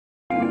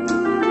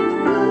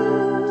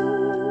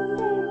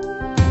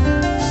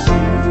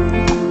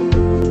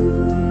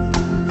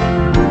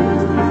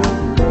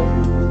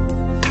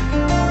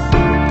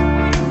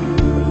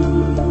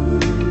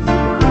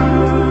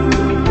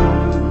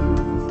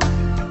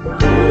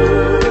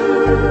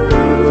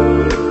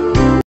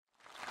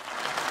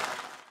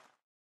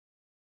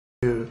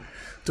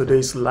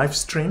today's live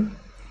stream.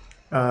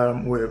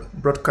 We're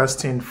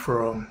broadcasting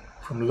from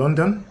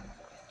London.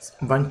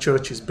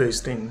 VineChurch is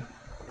based in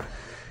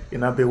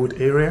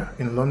Abbeywood area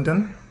in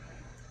London.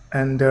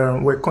 And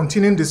we're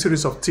continuing the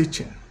series of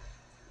teaching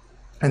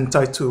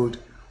entitled,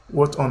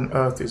 What on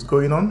Earth is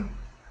Going On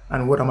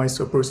and What Am I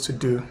Supposed to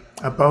Do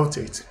About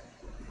It?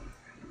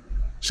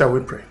 Shall we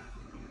pray?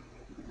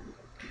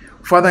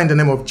 Father, in the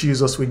name of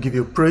Jesus, we give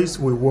you praise,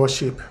 we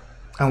worship,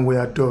 and we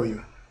adore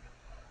you.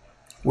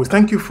 We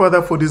thank you,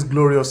 Father, for this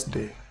glorious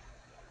day.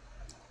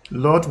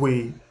 Lord,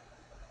 we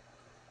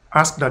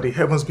ask that the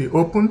heavens be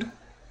opened,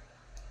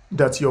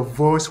 that your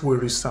voice will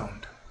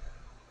resound.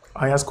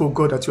 I ask, O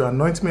God, that you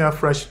anoint me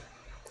afresh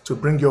to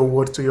bring your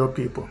word to your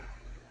people.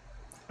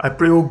 I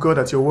pray, O God,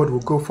 that your word will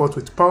go forth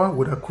with power,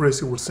 with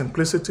accuracy, with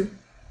simplicity.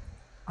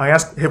 I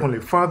ask,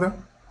 Heavenly Father,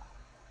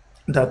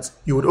 that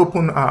you would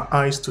open our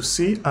eyes to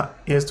see, our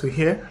ears to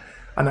hear,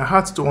 and our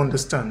hearts to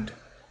understand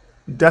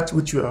that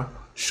which you are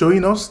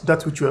showing us,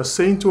 that which you are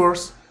saying to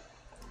us,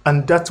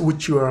 and that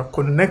which you are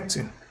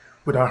connecting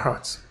with our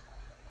hearts.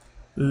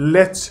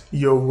 Let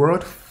your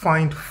word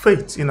find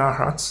faith in our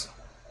hearts.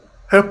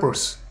 Help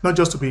us not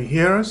just to be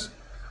hearers,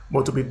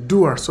 but to be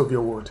doers of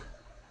your word.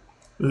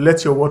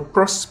 Let your word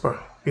prosper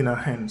in our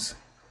hands.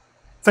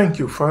 Thank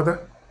you,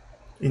 Father.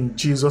 In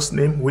Jesus'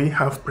 name we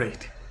have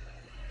prayed.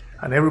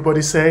 And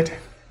everybody said,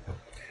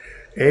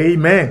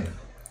 Amen.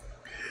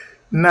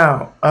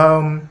 Now,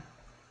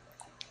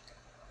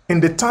 in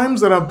the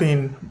times that have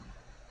been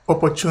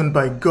opportune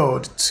by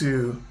God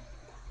to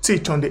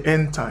teach on the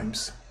end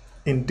times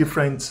in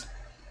different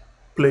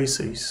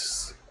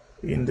places,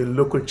 in the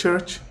local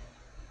church,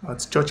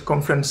 at church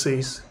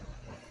conferences,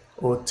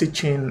 or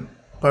teaching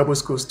Bible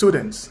school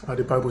students at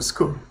the Bible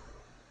school,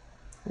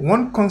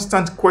 one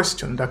constant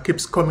question that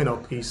keeps coming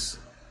up is,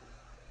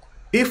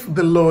 if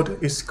the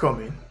Lord is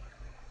coming,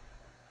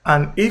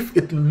 and if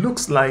it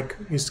looks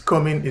like his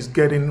coming is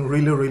getting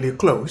really, really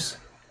close,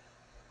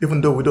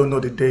 even though we don't know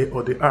the day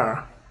or the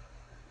hour,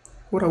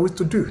 what are we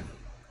to do?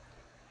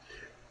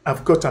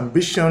 I've got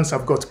ambitions,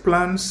 I've got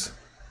plans,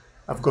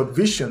 I've got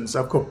visions,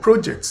 I've got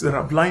projects that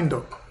I've lined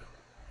up.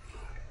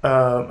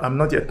 I'm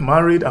not yet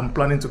married, I'm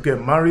planning to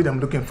get married, I'm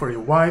looking for a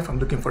wife, I'm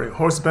looking for a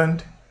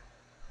husband.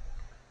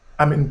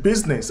 I'm in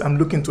business, I'm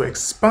looking to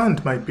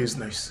expand my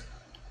business,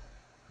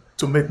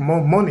 to make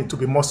more money, to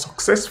be more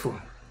successful.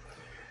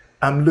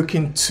 I'm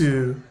looking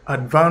to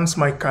advance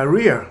my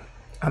career,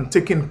 I'm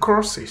taking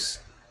courses.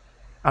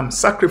 I'm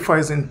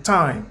sacrificing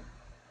time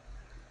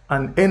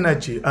and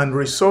energy and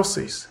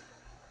resources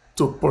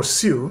to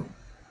pursue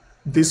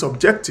these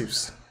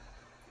objectives.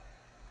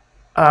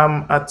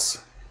 I'm at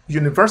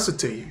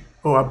university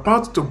or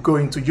about to go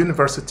into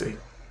university.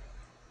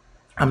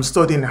 I'm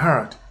studying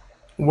hard,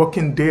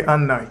 working day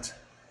and night,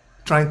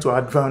 trying to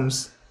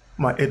advance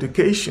my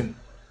education.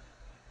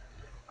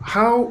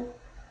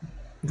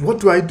 What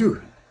do I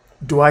do?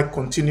 Do I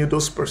continue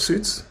those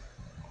pursuits?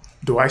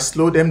 Do I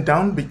slow them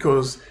down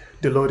because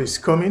the Lord is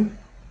coming?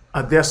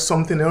 Are there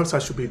something else I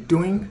should be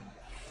doing?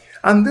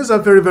 And these are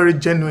very, very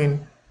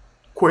genuine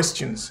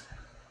questions.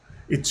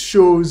 It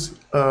shows,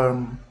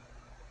 on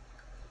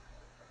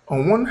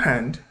one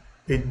hand,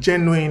 a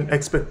genuine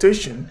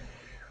expectation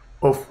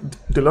of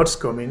the Lord's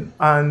coming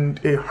and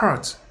a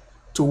heart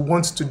to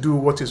want to do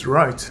what is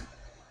right.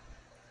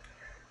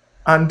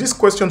 And these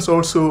questions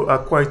also are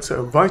quite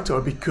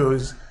vital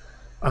because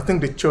I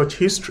think the church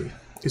history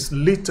is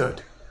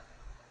littered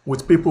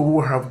with people who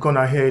have gone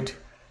ahead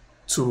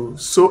to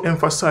so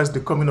emphasize the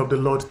coming of the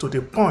Lord to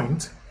the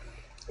point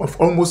of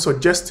almost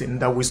suggesting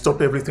that we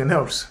stop everything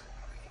else.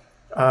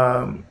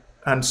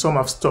 And some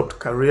have stopped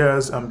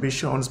careers,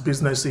 ambitions,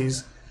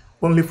 businesses.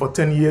 Only for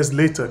 10 years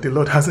later, the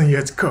Lord hasn't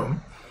yet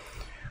come.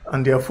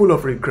 And they are full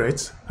of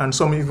regrets. And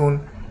some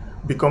even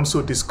become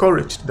so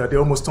discouraged that they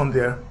almost turn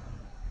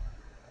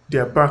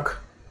their back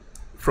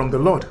from the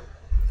Lord.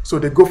 So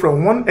they go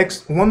from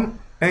one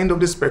end of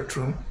the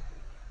spectrum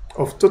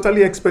of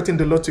totally expecting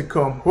the Lord to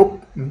come,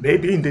 hope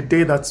maybe in the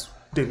day that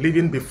they live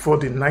in, before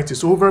the night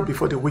is over,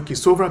 before the week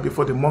is over,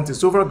 before the month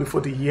is over,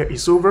 before the year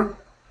is over,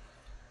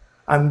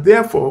 and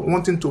therefore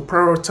wanting to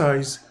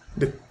prioritize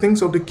the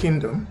things of the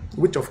kingdom,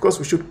 which of course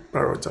we should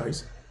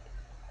prioritize,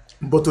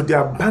 but to the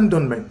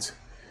abandonment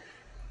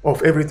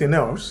of everything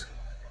else,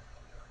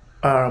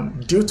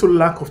 due to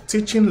lack of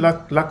teaching,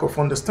 lack of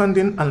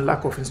understanding, and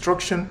lack of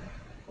instruction.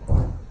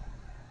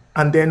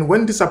 And then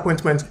when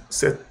disappointment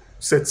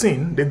sets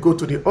in, they go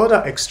to the other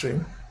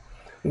extreme,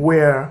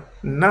 where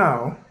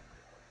now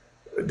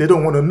they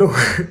don't want to know.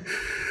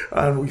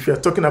 And if you're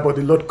talking about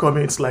the Lord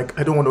coming, it's like,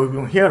 I don't want to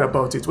even hear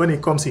about it. When he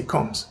comes, he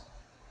comes.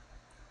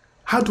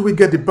 How do we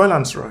get the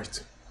balance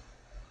right?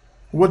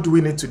 What do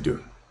we need to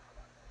do?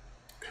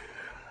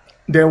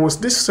 There was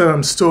this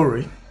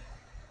story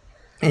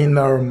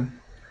in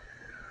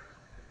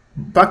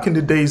back in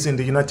the days in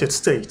the United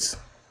States.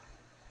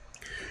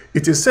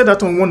 It is said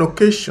that on one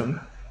occasion,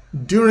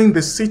 during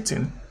the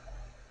sitting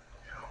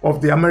of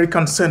the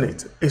American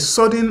Senate, a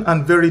sudden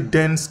and very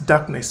dense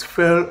darkness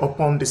fell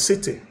upon the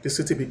city. The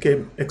city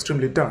became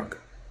extremely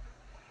dark.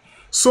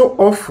 So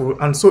awful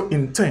and so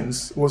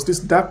intense was this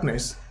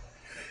darkness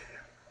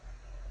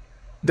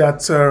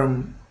that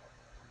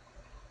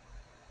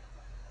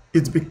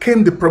it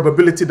became the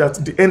probability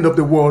that the end of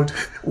the world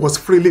was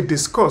freely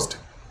discussed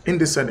in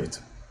the Senate.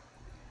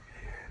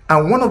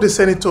 And one of the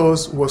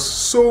senators was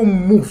so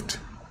moved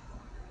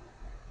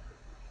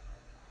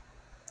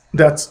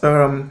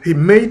that he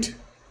made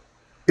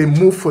a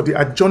move for the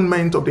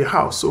adjournment of the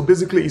House. So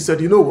basically he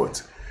said, you know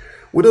what,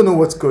 we don't know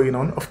what's going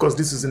on. Of course,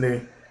 this is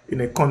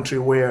in a country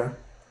where,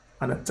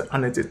 and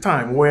at a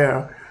time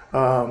where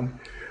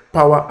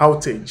power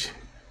outage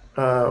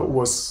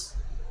was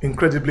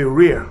incredibly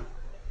rare.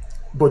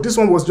 But this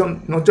one was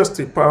not just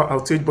a power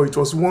outage, but it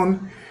was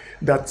one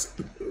that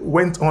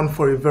went on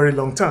for a very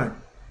long time.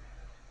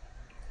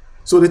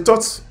 So they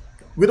thought,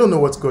 we don't know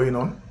what's going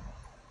on.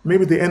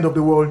 Maybe the end of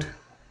the world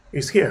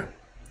is here.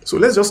 So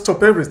let's just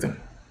stop everything.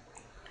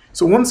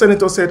 So one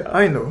senator said,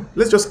 I know,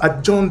 let's just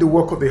adjourn the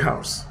work of the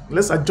House.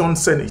 Let's adjourn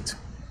Senate.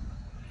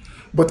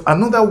 But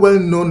another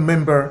well-known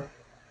member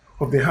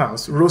of the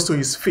House rose to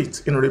his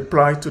feet in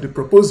reply to the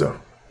proposal.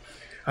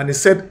 And he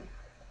said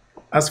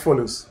as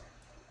follows,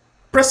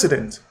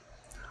 President,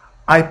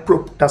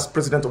 that's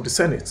President of the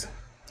Senate,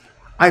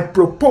 I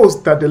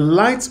propose that the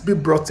lights be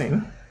brought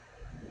in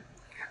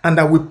and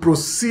that we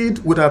proceed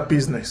with our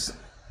business.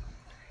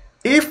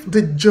 If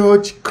the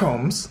judge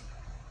comes,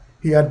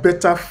 he had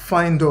better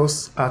find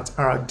us at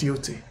our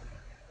duty.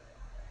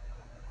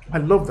 I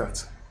love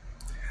that.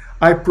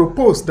 I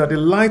propose that the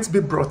lights be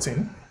brought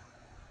in,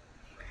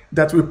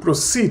 that we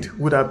proceed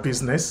with our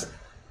business.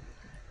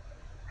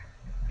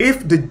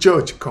 If the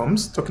judge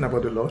comes, talking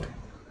about the Lord,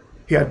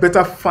 he had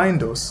better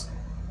find us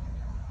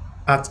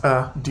at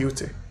our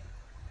duty.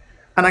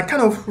 And I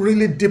kind of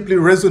really deeply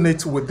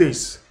resonate with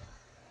this.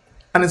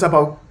 And it's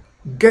about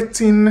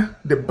getting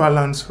the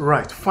balance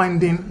right,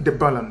 finding the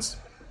balance.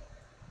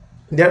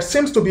 There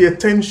seems to be a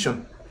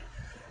tension.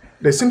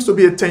 There seems to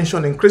be a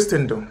tension in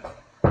Christendom.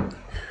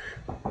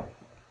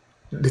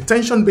 The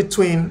tension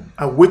between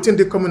awaiting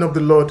the coming of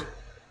the Lord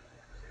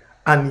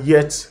and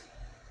yet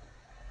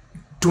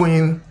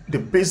doing the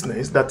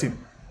business that He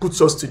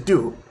puts us to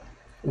do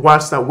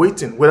whilst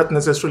awaiting, without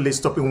necessarily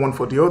stopping one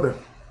for the other.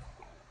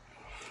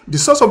 The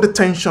source of the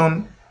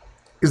tension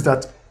is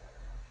that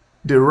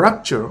the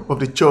rapture of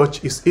the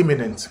church is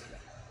imminent.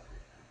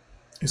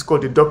 It's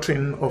called the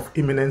doctrine of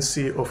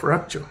imminency of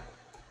rapture.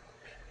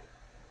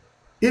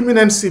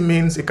 Imminency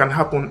means it can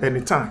happen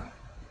anytime.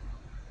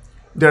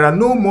 There are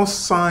no more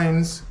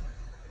signs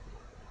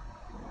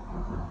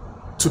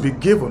to be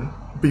given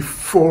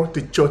before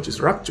the church is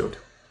raptured.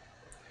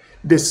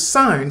 The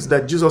signs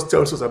that Jesus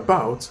tells us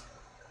about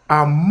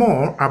are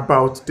more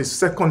about the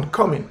second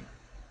coming,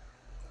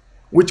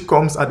 which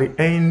comes at the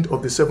end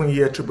of the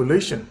 7-year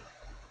tribulation.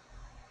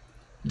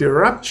 The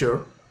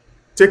rapture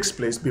takes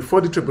place before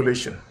the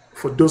tribulation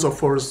for those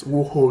of us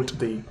who hold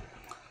the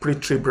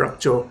pre-trib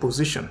rapture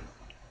position.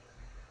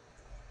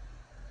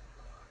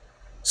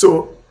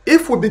 So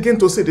if we begin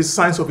to see the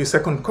signs of His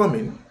second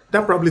coming,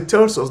 that probably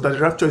tells us that the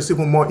rapture is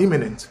even more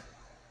imminent.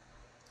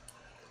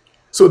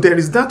 So there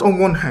is that on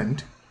one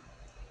hand,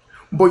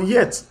 but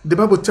yet the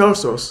Bible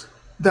tells us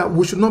that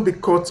we should not be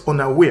caught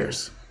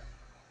unawares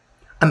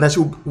and that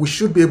we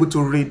should be able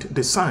to read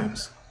the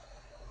signs.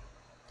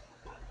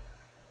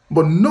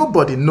 But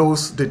nobody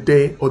knows the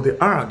day or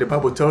the hour, the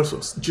Bible tells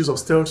us,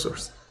 Jesus tells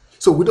us.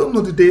 So we don't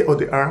know the day or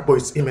the hour, but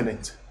it's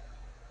imminent.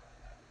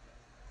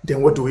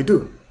 Then what do we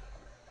do?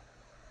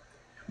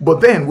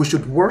 But then we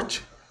should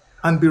watch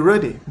and be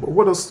ready. But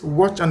what does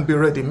watch and be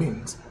ready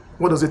mean?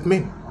 What does it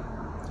mean?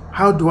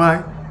 How do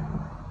I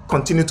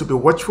continue to be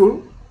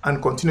watchful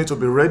and continue to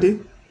be ready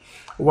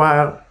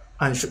while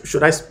I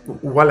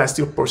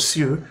still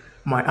pursue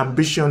my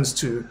ambitions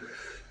to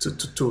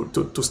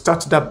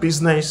start that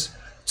business,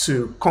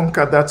 to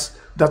conquer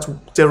that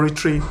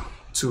territory,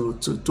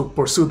 to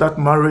pursue that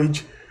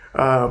marriage,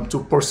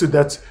 to pursue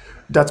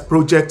that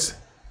project,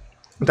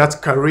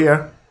 that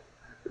career,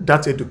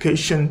 that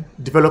education,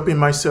 developing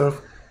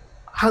myself?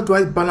 How do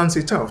I balance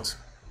it out?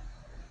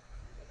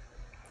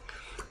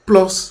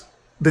 Plus,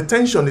 the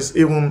tension is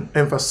even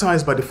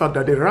emphasized by the fact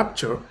that the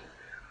rapture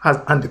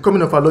and the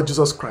coming of our Lord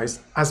Jesus Christ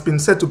has been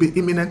said to be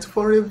imminent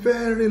for a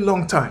very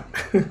long time.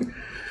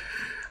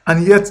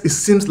 And yet it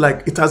seems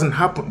like it hasn't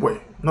happened. Well,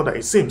 not that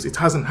it seems, it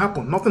hasn't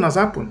happened. Nothing has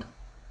happened.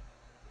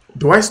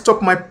 Do I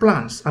stop my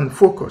plans and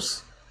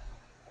focus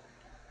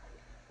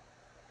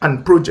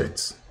and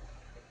projects?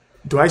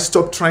 Do I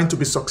stop trying to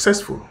be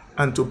successful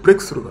and to break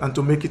through and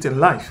to make it in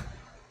life?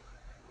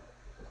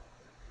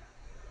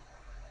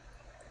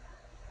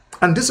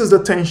 And this is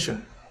the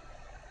tension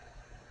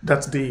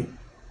that the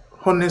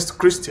honest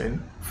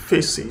Christian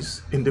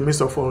faces in the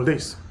midst of all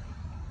this.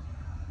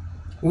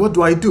 What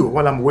do I do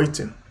while I'm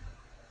waiting?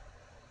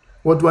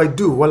 What do I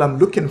do while I'm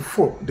looking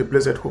for the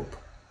blessed hope?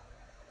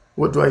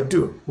 What do I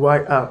do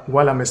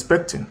while I'm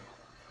expecting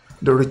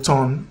the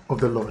return of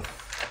the Lord?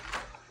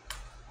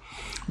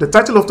 The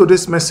title of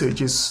today's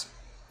message is,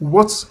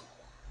 What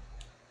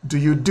do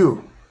you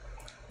do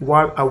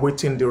while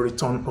awaiting the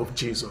return of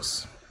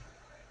Jesus?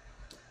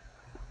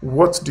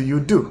 What do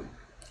you do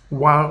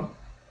whilst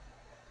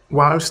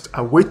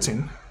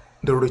awaiting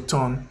the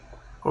return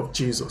of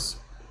Jesus?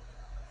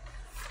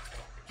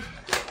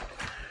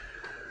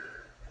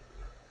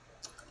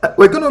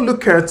 We're going to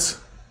look at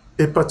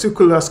a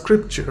particular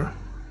scripture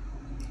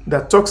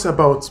that talks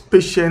about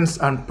patience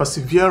and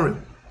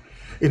persevering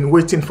in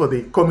waiting for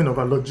the coming of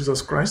our Lord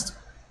Jesus Christ.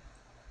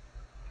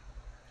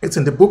 It's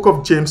in the book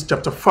of James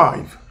chapter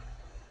 5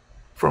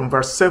 from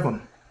verse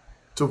 7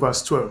 to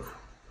verse 12.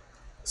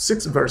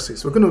 6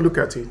 verses. We're going to look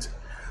at it.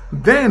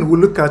 Then we'll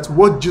look at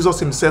what Jesus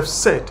himself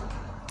said,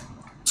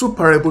 2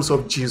 parables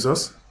of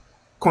Jesus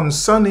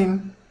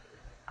concerning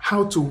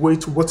how to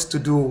wait, what to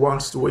do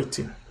whilst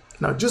waiting.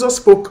 Now, Jesus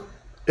spoke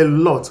a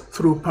lot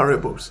through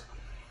parables,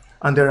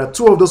 and there are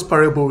 2 of those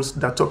parables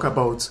that talk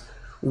about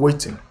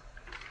waiting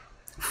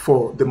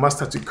for the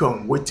master to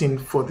come, waiting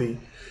for the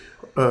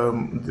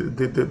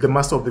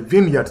master of the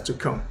vineyard to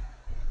come.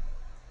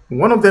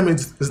 One of them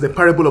is the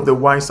parable of the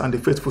wise and the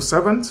faithful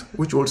servant,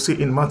 which we'll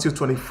see in Matthew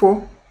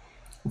 24,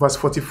 verse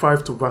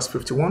 45 to verse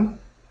 51.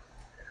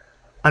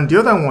 And the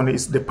other one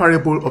is the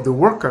parable of the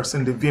workers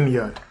in the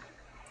vineyard,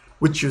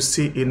 which you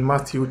see in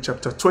Matthew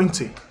chapter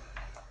 20,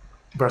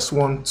 verse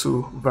 1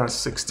 to verse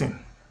 16.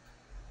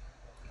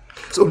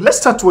 So let's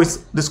start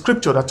with the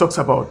scripture that talks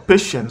about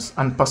patience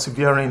and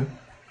persevering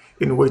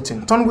in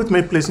waiting. Turn with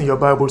me, please, in your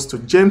Bibles to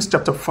James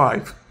chapter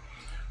 5,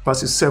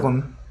 verses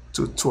 7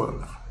 to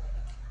 12.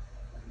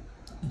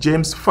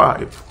 James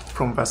 5,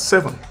 from verse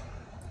 7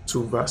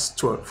 to verse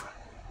 12.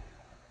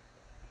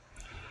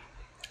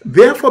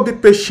 Therefore be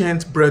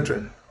patient,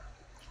 brethren,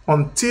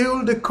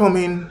 until the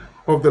coming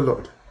of the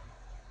Lord.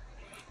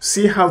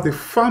 See how the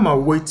farmer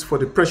waits for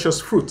the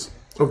precious fruit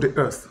of the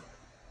earth,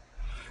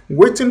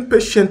 waiting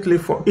patiently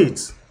for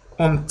it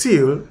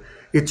until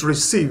it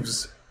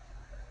receives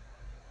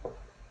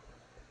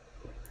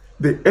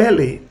the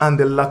early and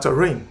the latter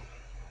rain.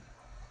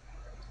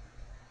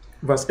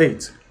 Verse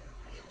 8.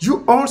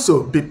 You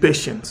also be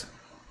patient.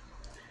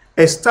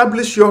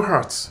 Establish your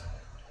hearts,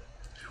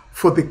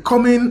 for the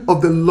coming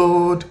of the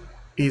Lord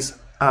is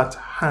at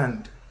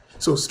hand.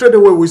 So straight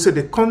away we say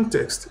the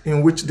context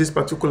in which this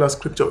particular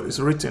scripture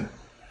is written.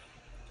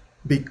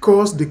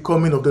 Because the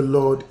coming of the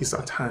Lord is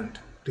at hand.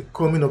 The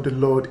coming of the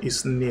Lord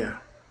is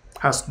near,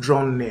 has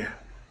drawn near.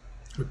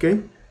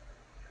 Okay?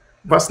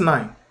 Verse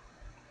 9.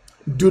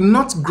 Do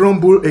not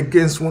grumble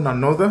against one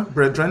another,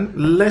 brethren,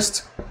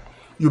 lest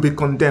you be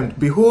condemned.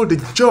 Behold, the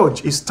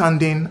judge is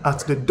standing at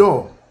the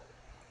door.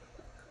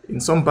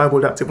 In some Bible,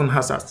 that even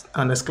has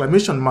an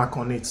exclamation mark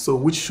on it, so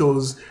which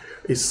shows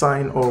a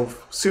sign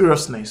of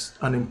seriousness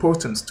and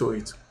importance to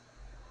it.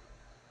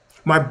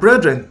 My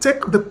brethren,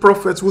 take the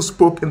prophets who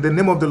spoke in the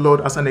name of the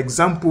Lord as an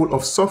example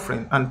of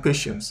suffering and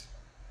patience.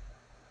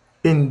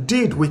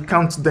 Indeed, we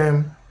count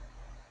them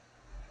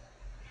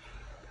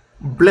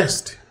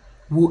blessed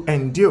who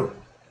endure.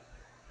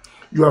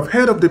 You have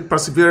heard of the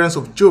perseverance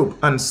of Job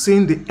and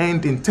seen the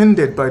end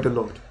intended by the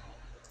Lord.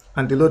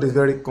 And the Lord is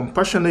very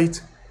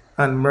compassionate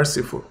and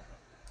merciful.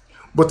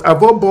 But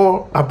above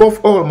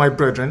all, my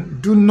brethren,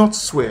 do not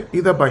swear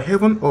either by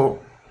heaven or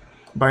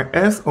by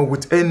earth or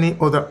with any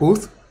other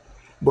oath,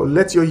 but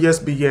let your yes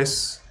be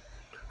yes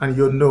and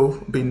your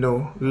no be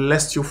no,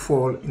 lest you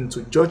fall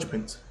into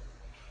judgment.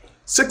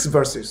 6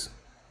 verses.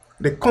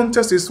 The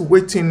context is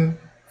waiting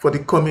for the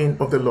coming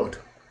of the Lord.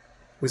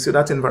 We see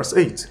that in verse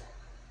 8.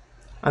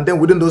 And then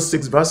within those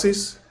 6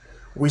 verses,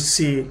 we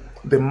see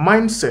the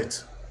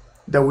mindset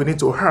that we need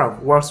to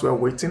have whilst we are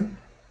waiting,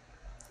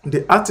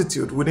 the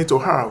attitude we need to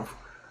have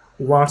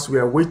whilst we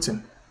are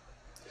waiting.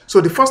 So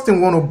the first thing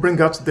we want to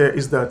bring out there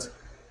is that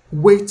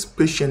wait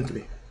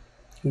patiently.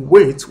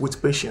 Wait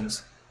with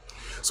patience.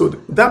 So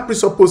that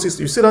presupposes,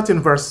 you see that in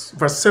verse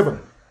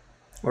 7,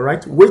 all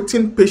right?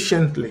 Waiting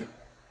patiently.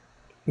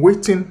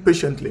 Waiting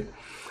patiently.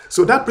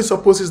 So that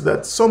presupposes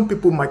that some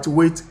people might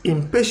wait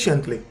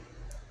impatiently.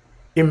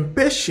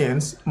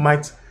 Impatience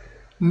might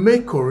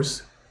make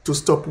us to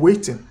stop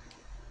waiting.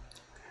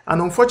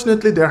 And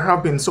unfortunately, there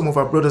have been some of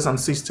our brothers and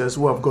sisters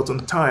who have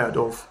gotten tired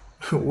of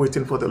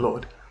waiting for the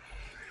Lord.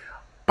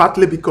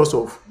 Partly because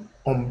of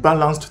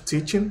unbalanced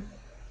teaching.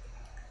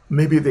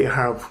 Maybe they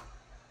have,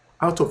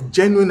 out of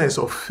genuineness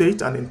of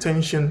faith and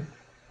intention,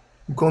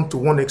 gone to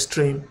one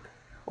extreme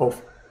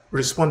of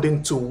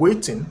responding to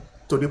waiting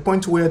to the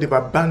point where they've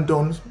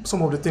abandoned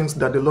some of the things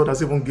that the Lord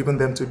has even given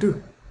them to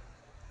do.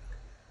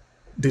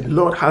 The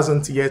Lord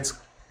hasn't yet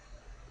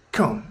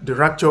come. The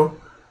rapture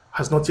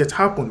has not yet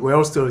happened. We're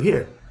all still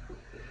here,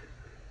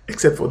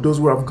 except for those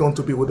who have gone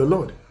to be with the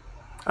Lord.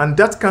 And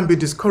that can be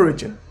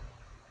discouraging.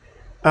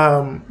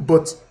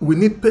 But we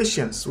need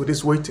patience with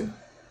this waiting.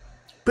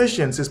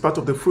 Patience is part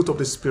of the fruit of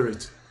the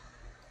Spirit.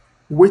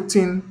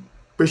 Waiting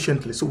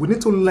patiently. So we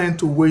need to learn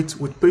to wait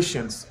with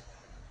patience.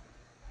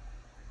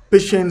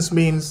 Patience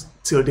means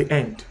till the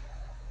end.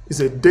 It's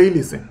a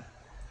daily thing.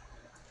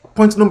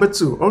 Point number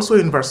 2, also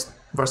in verse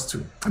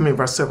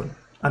 7,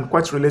 and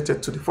quite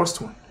related to the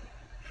first one.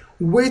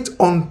 Wait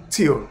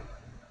until.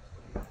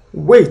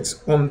 Wait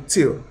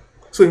until.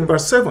 So in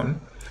verse 7,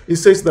 it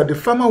says that the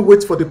farmer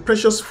waits for the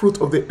precious fruit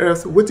of the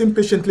earth, waiting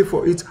patiently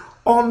for it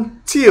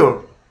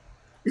until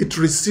it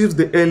receives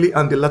the early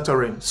and the latter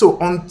rain. So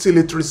until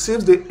it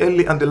receives the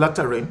early and the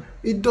latter rain,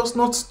 it does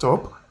not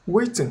stop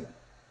waiting.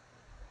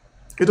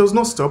 It does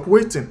not stop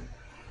waiting.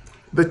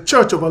 The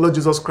church of our Lord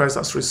Jesus Christ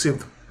has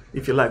received,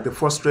 if you like, the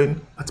first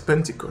rain at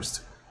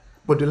Pentecost,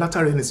 but the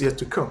latter rain is yet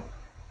to come.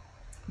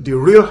 The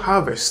real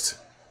harvest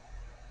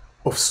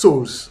of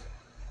souls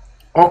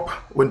up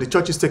when the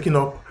church is taken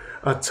up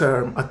at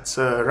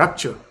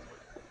rapture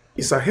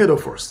is ahead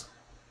of us.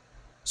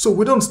 So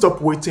we don't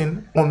stop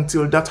waiting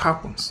until that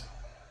happens.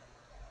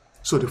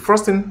 So the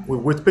first thing, we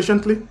wait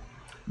patiently.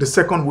 The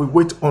second, we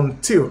wait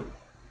until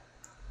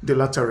the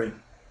latter rain.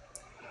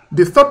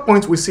 The third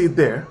point we see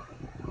there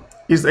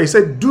is that he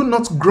said, do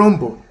not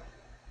grumble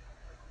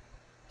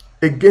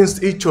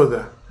against each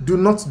other. Do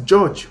not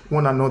judge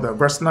one another.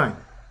 Verse 9.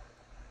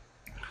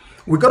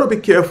 We got to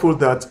be careful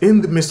that in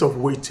the midst of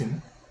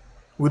waiting,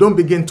 we don't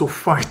begin to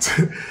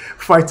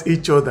fight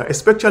each other,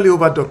 especially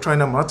over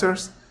doctrinal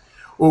matters,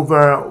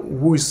 over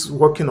who is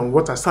working on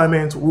what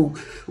assignment,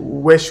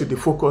 where should the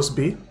focus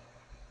be.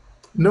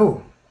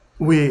 No,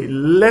 we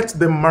let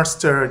the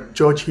master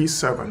judge his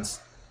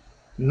servants.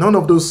 None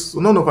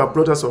of our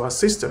brothers or our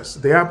sisters,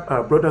 they are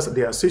our brothers,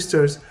 they are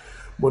sisters,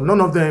 but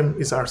none of them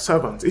is our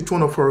servant. Each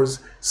one of us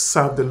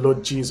serve the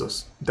Lord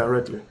Jesus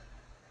directly.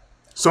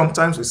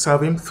 Sometimes we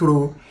serve him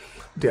through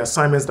the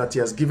assignments that he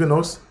has given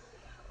us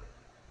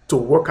to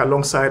work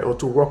alongside or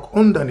to work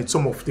underneath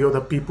some of the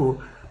other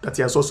people that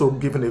he has also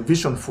given a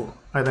vision for,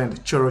 either in the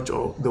church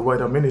or the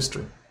wider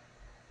ministry.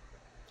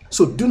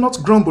 So do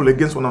not grumble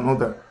against one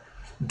another.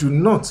 Do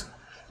not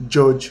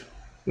judge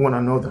one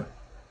another.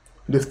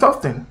 The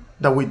third thing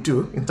that we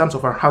do in terms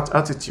of our heart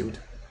attitude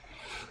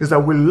is that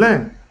we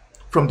learn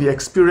from the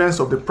experience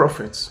of the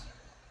prophets.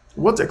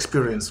 What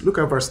experience? Look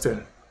at verse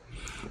 10.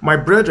 My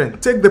brethren,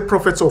 take the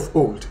prophets of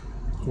old.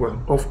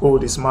 Well, of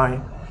old is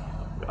mine.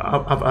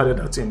 I've added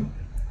that in.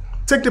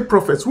 Take the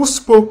prophets who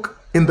spoke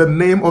in the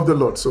name of the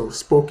Lord, so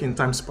spoke in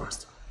times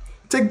past.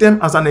 Take them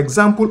as an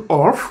example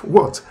of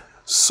what?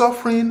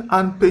 Suffering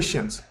and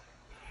patience.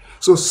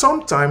 So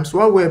sometimes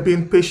while we're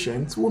being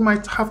patient, we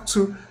might have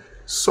to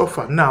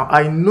suffer. Now,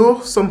 I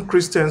know some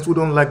Christians who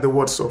don't like the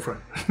word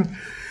suffering.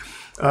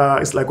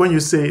 It's like when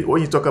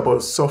you talk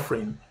about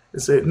suffering, they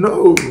say,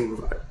 no,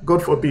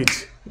 God forbid,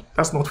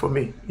 that's not for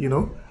me, you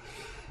know.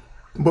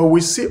 But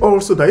we see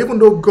also that even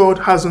though God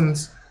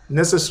hasn't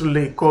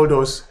necessarily called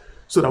us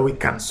so that we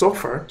can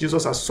suffer,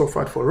 Jesus has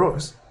suffered for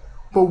us,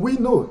 but we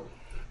know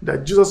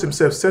that Jesus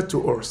himself said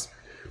to us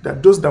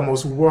that those that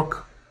must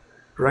walk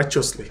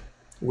righteously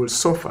will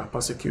suffer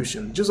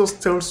persecution. Jesus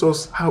tells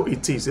us how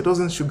it is. He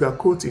doesn't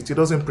sugarcoat it. He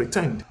doesn't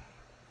pretend.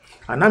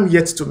 And I'm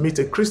yet to meet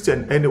a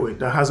Christian anyway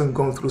that hasn't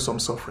gone through some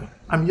suffering.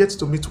 I'm yet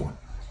to meet one.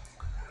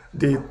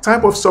 The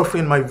type of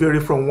suffering might vary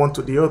from one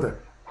to the other.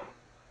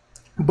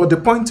 But the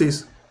point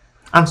is,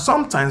 and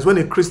sometimes when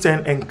a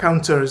Christian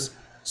encounters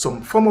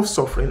some form of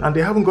suffering and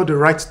they haven't got the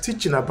right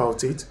teaching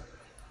about it,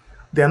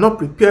 they are not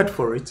prepared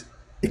for it,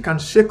 it can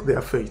shake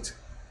their faith.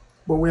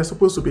 But we are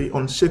supposed to be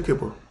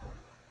unshakable,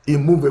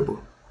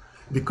 immovable,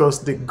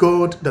 because the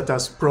God that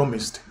has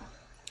promised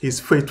is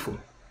faithful.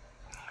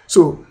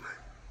 So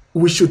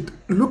we should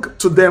look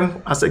to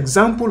them as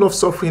example of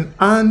suffering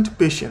and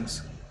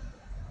patience.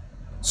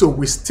 So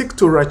we stick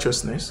to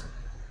righteousness,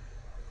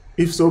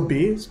 if so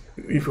be,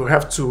 if you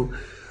have to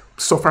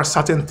suffer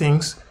certain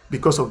things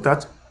because of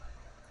that,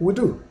 we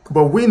do.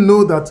 But we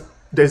know that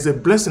there's a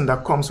blessing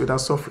that comes with our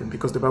suffering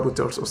because the Bible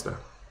tells us that.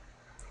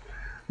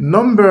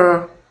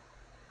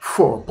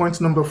 Point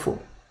number four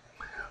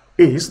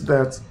is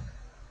that,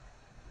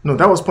 no,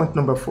 that was point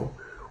number 4.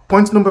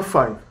 Point number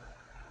 5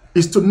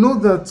 is to know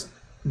that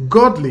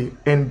godly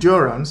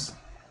endurance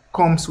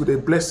comes with a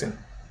blessing.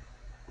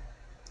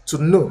 To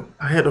know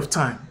ahead of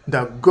time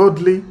that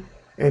godly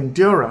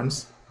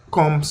endurance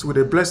comes with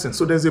a blessing.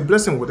 So there's a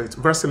blessing with it.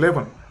 Verse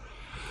 11.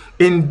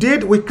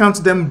 Indeed, we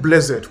count them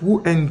blessed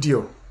who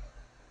endure.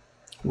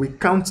 We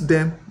count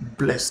them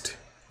blessed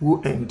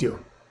who endure.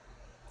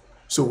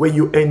 So when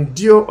you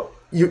endure,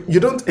 you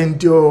don't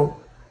endure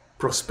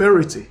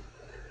prosperity.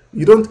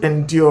 You don't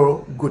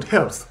endure good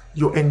health.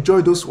 You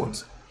enjoy those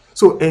ones.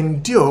 So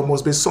endure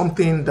must be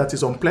something that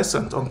is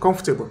unpleasant,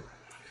 uncomfortable.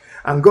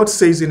 And God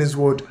says in his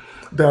word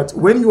that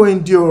when you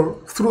endure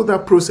through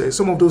that process,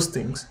 some of those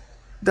things,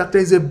 that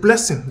there's a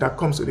blessing that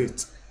comes with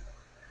it.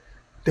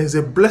 There's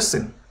a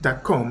blessing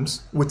that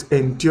comes with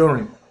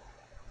enduring.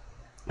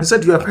 He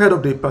said, you have heard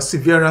of the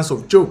perseverance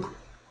of Job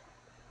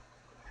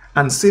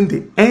and seen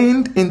the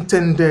end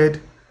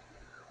intended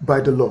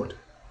by the Lord.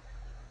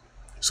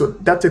 So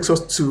that takes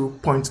us to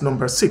point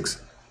number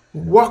 6.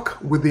 Walk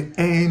with the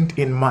end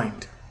in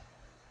mind.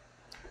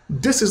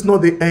 This is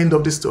not the end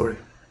of the story.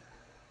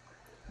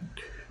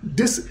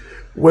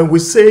 When we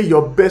say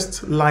your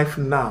best life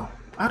now,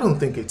 I don't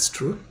think it's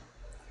true.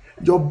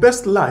 Your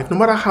best life, no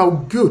matter how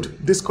good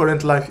this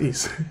current life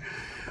is,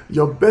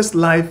 your best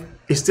life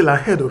is still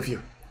ahead of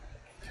you.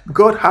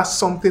 God has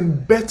something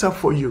better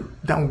for you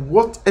than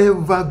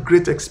whatever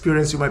great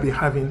experience you might be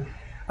having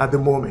at the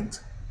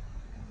moment.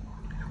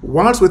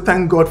 Whilst we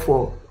thank God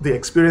for the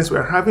experience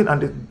we're having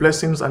and the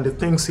blessings and the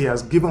things He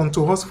has given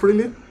to us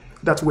freely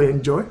that we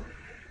enjoy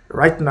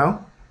right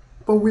now,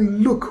 but we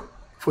look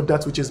for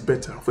that which is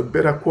better, of a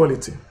better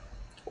quality,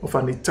 of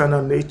an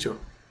eternal nature,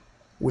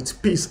 with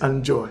peace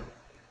and joy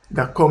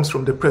that comes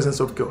from the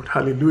presence of God.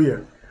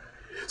 Hallelujah.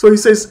 So he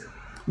says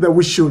that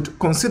we should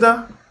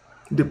consider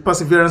the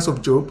perseverance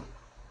of Job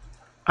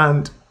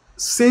and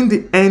seeing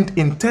the end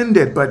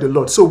intended by the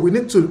Lord. So we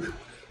need to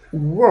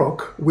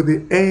work with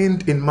the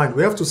end in mind.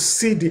 We have to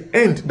see the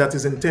end that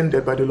is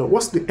intended by the Lord.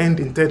 What's the end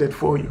intended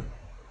for you?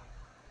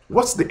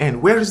 What's the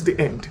end? Where is the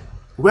end?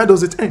 Where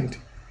does it end?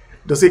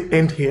 Does it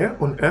end here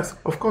on earth?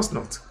 Of course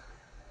not.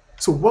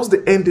 So what's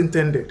the end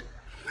intended?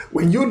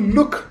 When you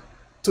look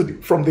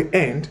from the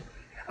end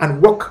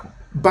and walk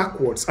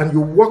backwards and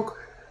you walk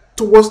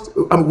towards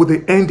with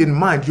the end in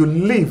mind, you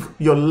live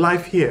your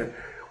life here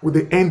with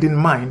the end in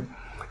mind,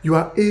 you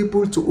are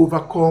able to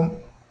overcome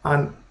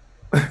an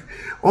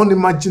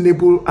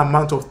unimaginable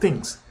amount of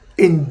things.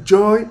 In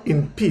joy,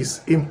 in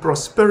peace, in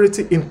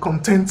prosperity, in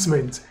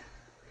contentment.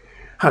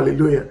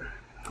 Hallelujah.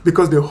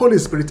 Because the Holy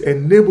Spirit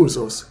enables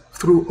us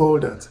through all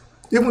that.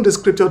 Even the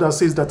scripture that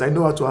says that I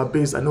know how to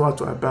abase, I know how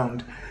to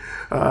abound,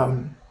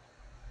 and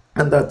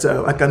that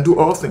I can do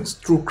all things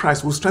through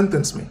Christ who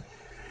strengthens me.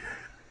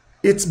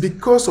 It's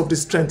because of the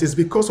strength, it's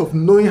because of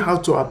knowing how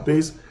to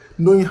abase,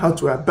 knowing how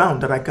to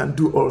abound, that I can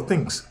do all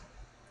things.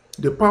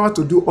 The power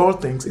to do all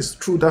things is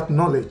through that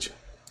knowledge,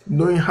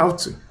 knowing how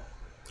to.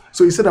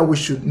 So he said that we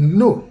should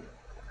know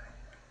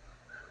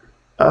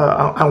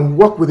and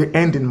work with the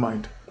end in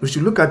mind. We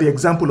should look at the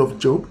example of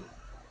Job,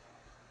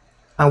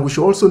 and we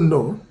should also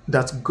know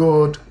that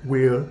God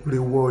will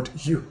reward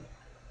you.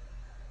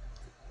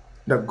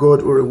 That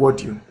God will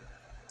reward you.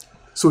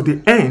 So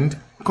the end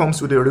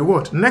comes with a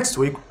reward. Next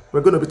week,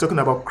 we're going to be talking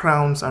about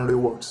crowns and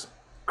rewards.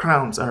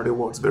 Crowns and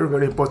rewards. Very,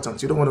 very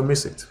important. You don't want to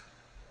miss it.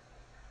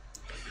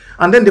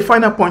 And then the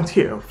final point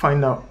here,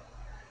 the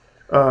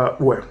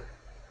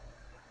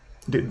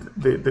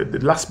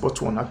last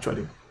but one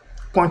actually.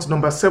 Point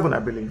number 7, I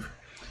believe.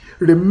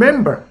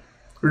 Remember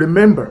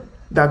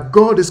that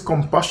God is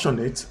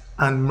compassionate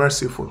and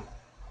merciful.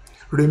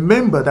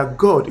 Remember that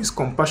God is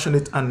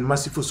compassionate and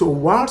merciful. So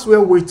whilst we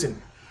are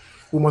waiting,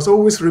 we must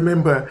always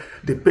remember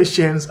the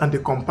patience and the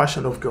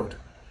compassion of God.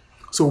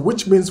 So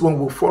which means when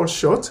we fall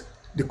short,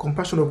 the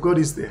compassion of God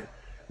is there.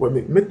 When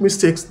we make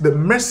mistakes, the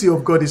mercy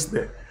of God is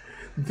there.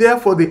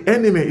 Therefore, the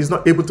enemy is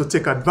not able to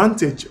take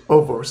advantage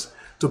of us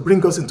to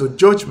bring us into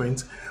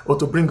judgment or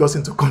to bring us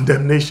into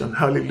condemnation.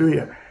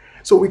 Hallelujah.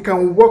 So we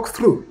can walk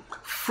through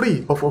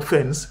free of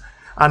offense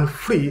and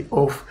free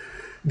of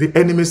the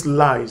enemy's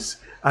lies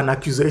and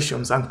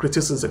accusations and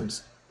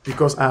criticisms,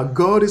 because our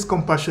God is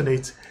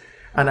compassionate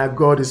and our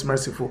God is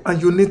merciful.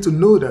 And you need to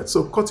know that.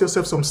 So cut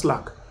yourself some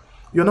slack.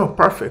 You're not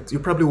perfect. You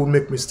probably will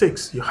make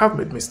mistakes. You have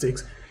made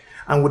mistakes.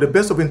 And with the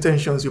best of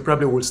intentions, you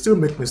probably will still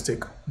make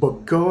mistakes.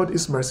 But God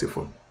is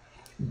merciful.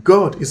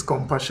 God is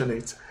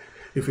compassionate.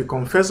 If we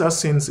confess our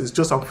sins, He's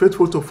just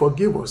unfaithful to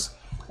forgive us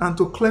and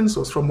to cleanse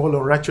us from all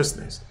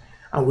unrighteousness.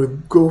 And we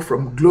go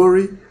from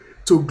glory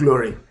to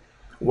glory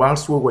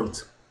whilst we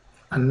wait.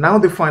 And now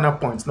the final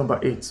point, number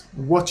 8.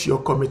 Watch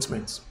your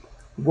commitments.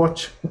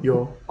 Watch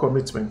your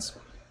commitments.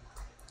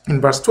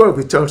 In verse 12,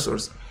 it tells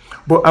us,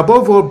 but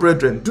above all,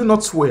 brethren, do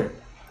not swear,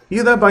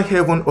 either by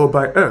heaven or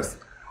by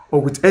earth,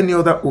 or with any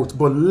other oath,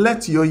 but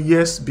let your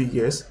yes be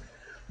yes,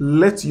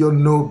 let your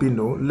no be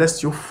no,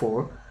 lest you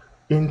fall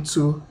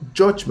into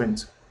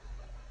judgment.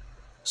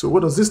 So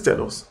what does this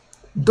tell us?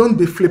 Don't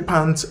be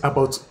flippant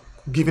about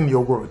giving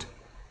your word.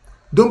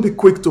 Don't be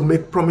quick to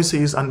make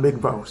promises and make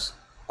vows.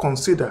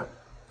 Consider,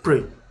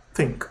 pray,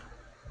 think.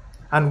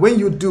 And when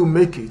you do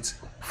make it,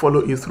 follow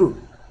it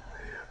through.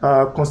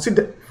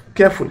 Consider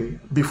carefully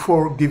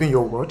before giving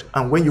your word,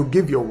 and when you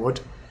give your word,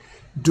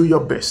 do your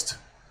best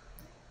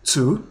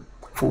to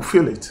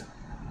fulfill it.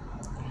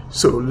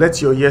 So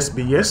let your yes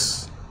be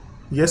yes,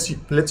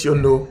 let your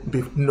no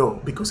be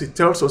no, because it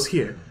tells us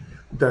here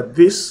that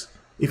this,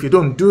 if you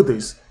don't do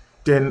this,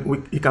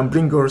 then it can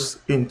bring us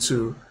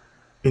into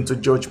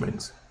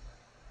judgment,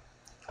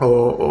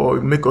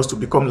 or make us to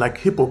become like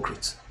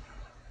hypocrites.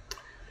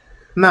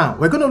 Now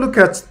we're going to look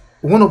at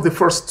one of the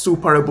first 2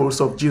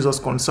 parables of Jesus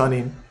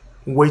concerning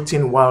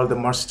waiting while the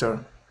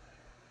master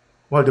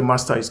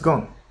is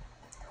gone.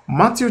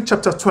 Matthew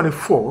chapter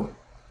 24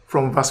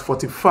 from verse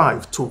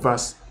 45 to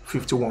verse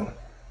 51.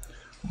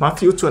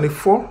 Matthew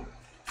 24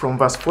 from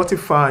verse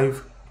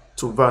 45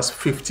 to verse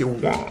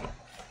 51.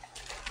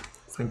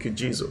 Thank you,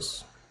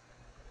 Jesus.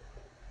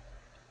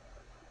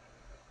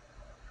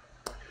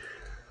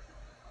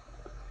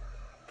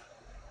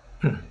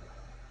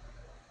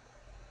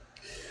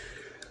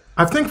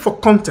 I think for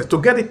context, to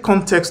get the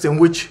context in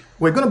which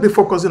we're going to be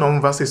focusing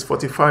on verses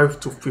 45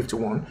 to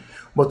 51,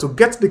 but to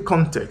get the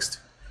context,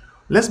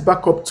 let's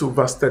back up to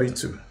verse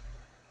 32.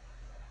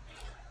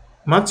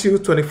 Matthew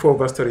 24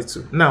 verse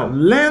 32. Now,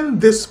 learn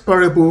this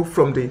parable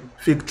from the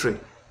fig tree.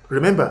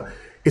 Remember,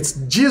 it's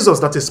Jesus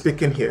that is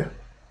speaking here.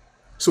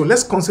 So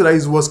let's consider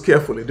his words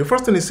carefully. The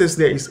first thing he says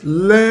there is,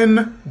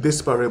 learn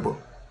this parable.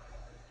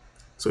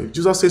 So if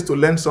Jesus says to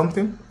learn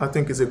something, I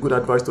think it's a good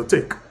advice to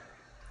take.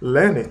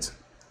 Learn it.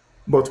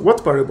 But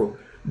what parable?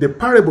 The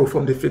parable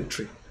from the fig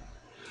tree.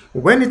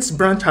 When its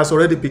branch has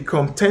already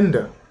become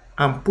tender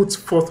and puts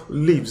forth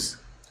leaves,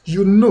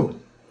 you know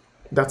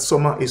that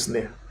summer is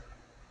near.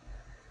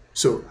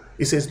 So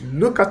he says,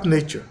 look at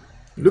nature.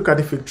 Look at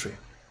the fig tree.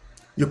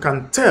 You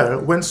can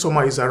tell when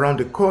summer is around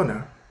the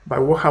corner by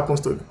what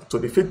happens to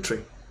the fig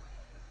tree.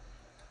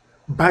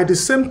 By the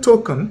same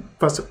token,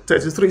 verse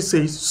 33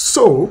 says,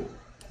 so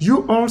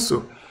you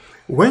also,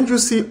 when you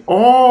see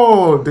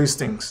all these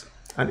things,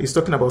 and he's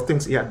talking about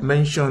things he had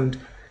mentioned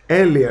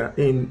earlier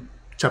in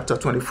chapter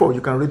 24.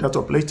 You can read that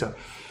up later.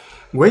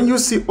 When you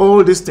see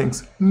all these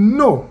things,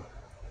 know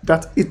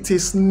that it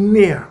is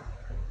near.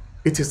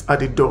 It is at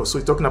the door. So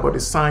he's talking about the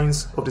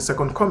signs of the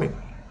second coming.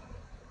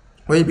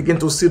 When you begin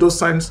to see those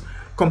signs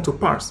come to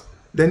pass,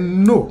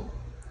 then know,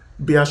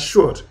 be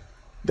assured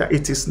that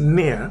it is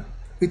near.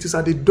 It is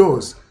at the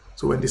doors.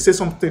 So when they say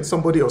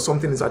somebody or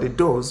something is at the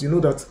doors, you know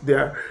that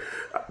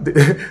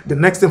the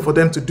next thing for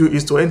them to do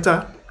is to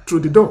enter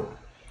through the door.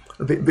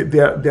 They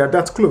are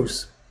that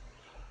close.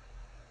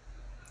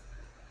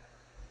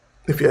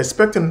 If you're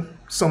expecting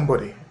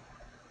somebody,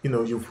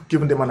 you've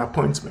given them an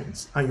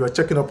appointment and you are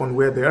checking up on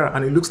where they are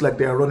and it looks like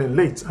they are running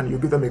late, and you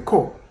give them a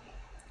call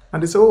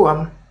and they say, oh,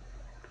 I'm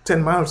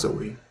 10 miles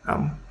away,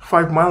 I'm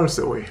 5 miles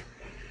away,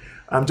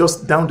 I'm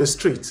just down the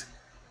street,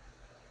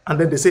 and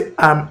then they say,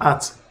 I'm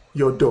at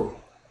your door,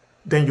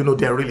 then you know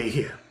they're really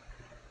here.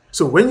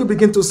 So when you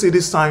begin to see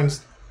these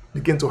signs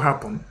begin to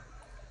happen,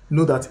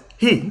 know that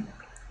he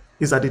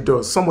is at the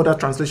door. Some other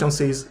translation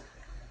says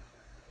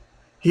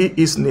he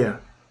is near,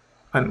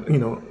 and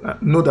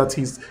know that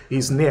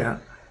he's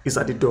near, is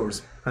at the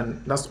doors,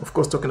 and that's of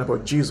course talking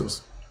about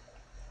Jesus.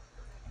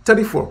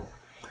 34.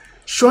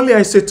 Surely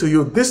I say to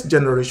you, this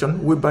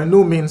generation will by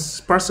no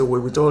means pass away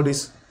with all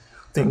these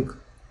things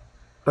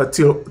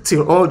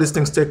till all these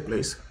things take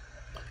place.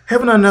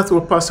 Heaven and earth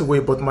will pass away,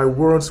 but my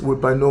words will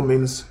by no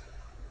means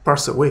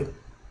pass away.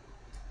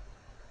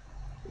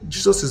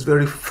 Jesus is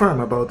very firm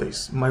about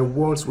this. My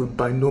words will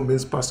by no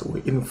means pass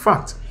away. In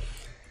fact,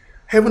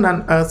 heaven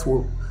and earth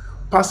will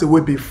pass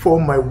away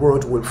before my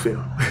word will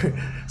fail.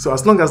 So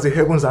as long as the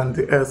heavens and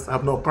the earth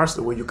have not passed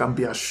away, you can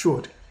be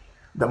assured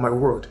that my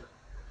word,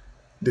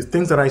 the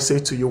things that I say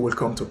to you, will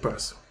come to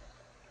pass.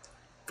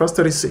 Verse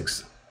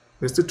 36.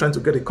 We're still trying to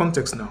get a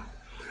context now.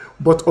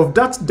 But of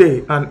that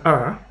day and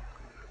hour,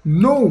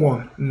 no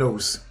one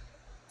knows.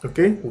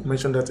 Okay, we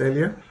mentioned that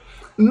earlier.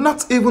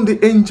 Not even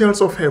the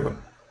angels of heaven,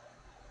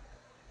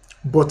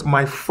 but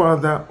my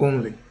Father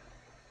only.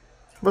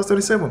 Verse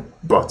 37,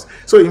 but.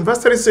 So in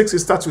verse 36, it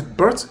starts with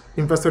but.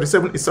 In verse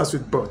 37, it starts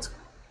with but.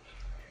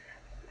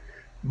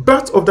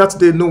 But of that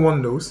day, no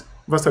one knows.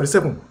 Verse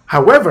 37,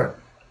 however,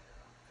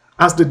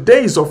 as the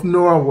days of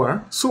Noah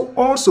were, so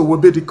also will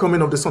be the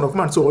coming of the Son of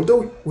Man. So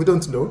although we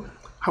don't know,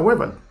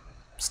 however,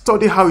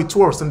 study how it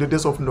was in the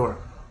days of Noah,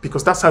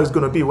 because that's how it's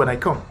going to be when I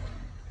come.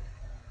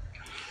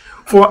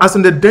 For as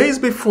in the days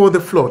before the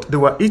flood, they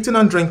were eating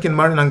and drinking,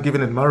 marrying and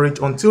giving in marriage,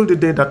 until the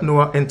day that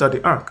Noah entered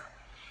the ark,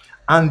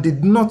 and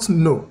did not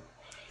know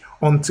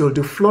until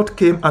the flood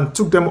came and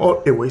took them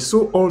all away,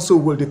 so also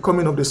will the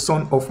coming of the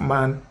Son of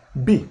Man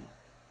be.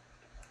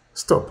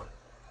 Stop.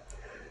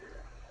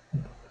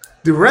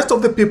 The rest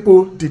of the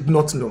people did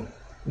not know.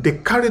 They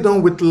carried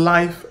on with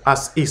life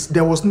as is.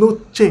 There was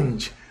no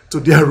change to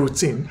their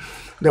routine.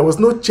 There was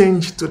no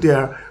change to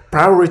their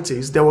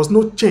priorities. There was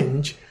no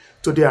change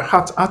to their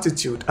heart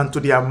attitude and to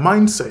their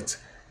mindset.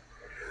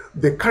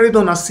 They carried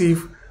on as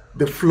if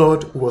the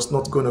flood was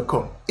not going to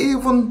come.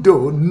 Even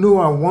though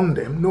Noah warned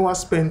them, Noah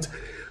spent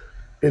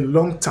a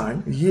long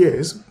time,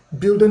 years,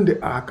 building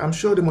the ark. I'm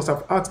sure they must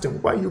have asked him,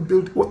 what are you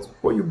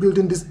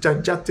building this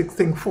gigantic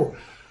thing for?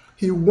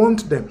 He warned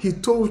them. He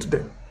told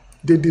them.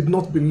 They did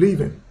not believe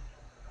him.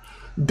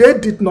 They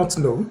did not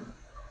know.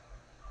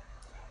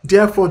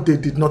 Therefore, they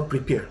did not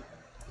prepare.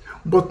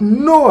 But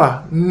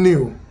Noah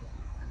knew,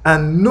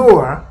 and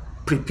Noah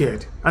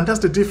prepared. And that's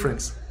the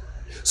difference.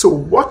 So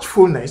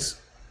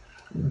watchfulness,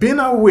 being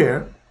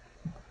aware,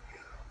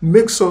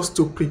 makes us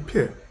to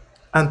prepare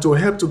and to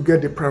help to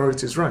get the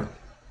priorities right.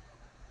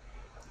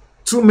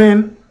 Two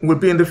men will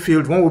be in the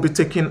field. One will be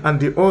taken and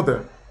the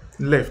other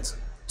left.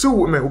 Two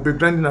women will be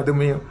grinding at the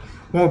mill.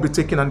 One will be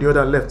taken and the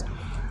other left.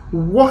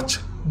 Watch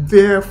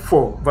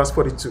therefore, verse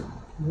 42.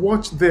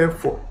 Watch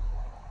therefore.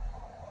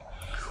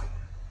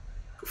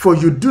 For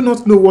you do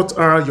not know what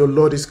hour your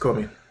Lord is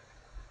coming.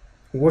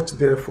 Watch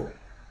therefore.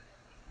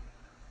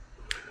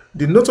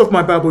 The note of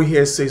my Bible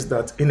here says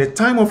that in a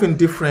time of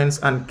indifference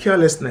and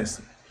carelessness,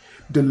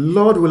 the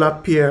Lord will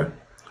appear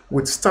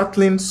with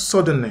startling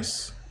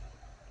suddenness.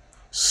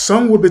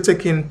 Some will be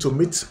taken to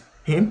meet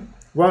him,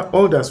 while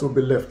others will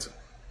be left.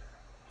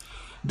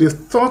 The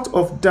thought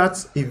of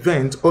that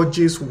event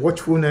urges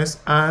watchfulness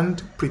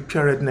and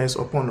preparedness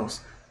upon us,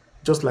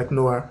 just like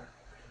Noah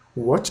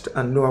watched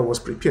and Noah was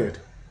prepared.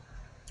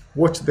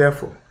 Watch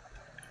therefore.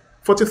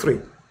 43.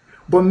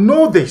 But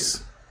know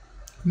this,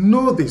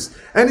 Know this.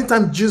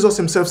 Anytime Jesus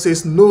himself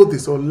says, know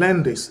this or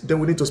learn this, then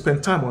we need to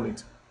spend time on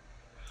it.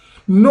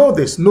 Know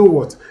this, know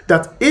what?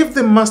 That if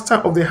the master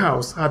of the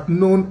house had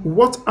known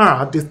what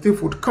hour the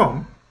thief would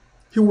come,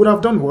 he would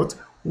have done what?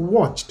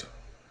 Watched,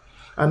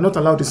 and not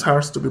allowed his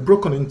house to be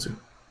broken into.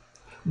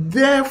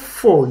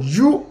 Therefore,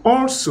 you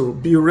also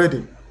be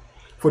ready,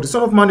 for the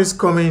Son of Man is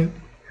coming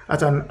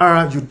at an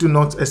hour you do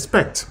not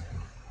expect.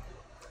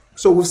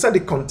 So we've set the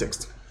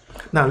context.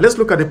 Now let's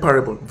look at the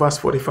parable, verse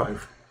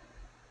 45.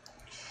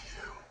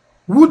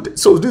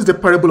 So this is the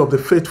parable of the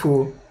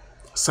faithful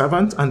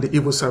servant and the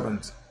evil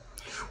servant.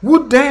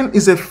 Who then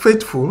is a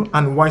faithful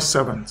and wise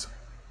servant,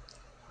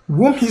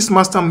 whom his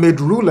master made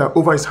ruler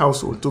over his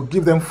household to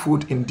give them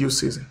food in due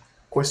season?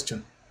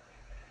 Question.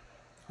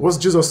 What's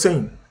Jesus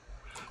saying?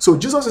 So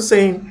Jesus is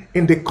saying,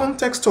 in the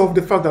context of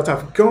the fact that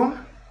I've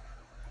gone,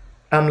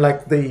 I'm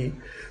like the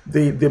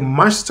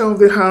master of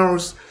the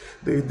house,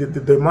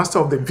 the master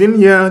of the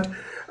vineyard,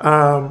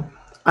 and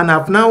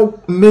I've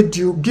now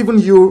given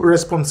you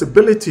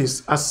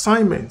responsibilities,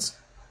 assignments.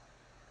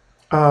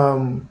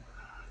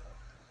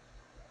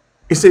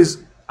 It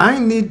says, I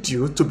need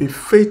you to be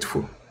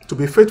faithful. To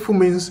be faithful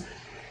means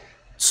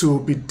to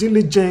be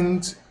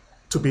diligent,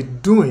 to be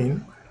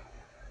doing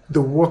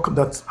the work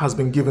that has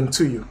been given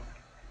to you.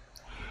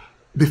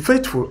 Be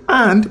faithful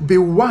and be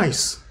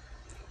wise.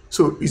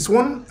 So it's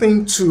one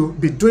thing to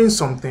be doing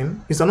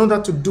something, it's another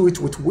to do it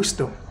with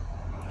wisdom.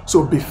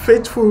 So be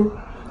faithful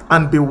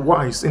and be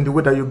wise in the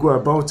way that you go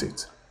about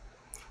it.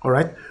 All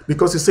right?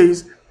 Because it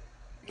says,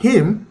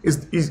 him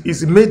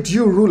is made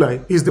you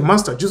ruler. He's the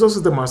master. Jesus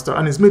is the master,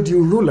 and he's made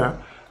you ruler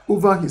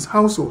over his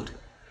household.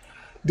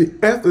 The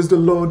earth is the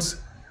Lord's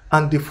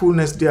and the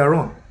fullness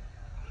thereon.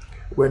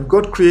 When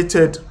God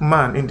created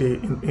man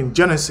in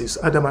Genesis,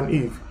 Adam and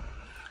Eve,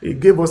 he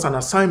gave us an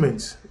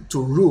assignment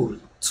to rule,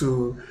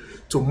 to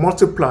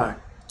multiply,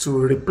 to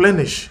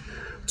replenish,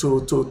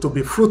 to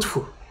be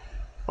fruitful.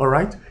 All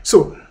right?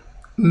 So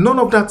none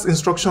of that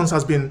instructions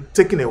has been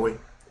taken away.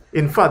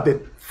 In fact, the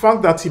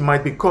fact that he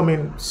might be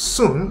coming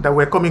soon, that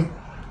we're coming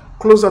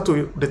closer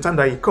to the time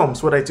that he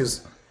comes, whether it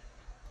is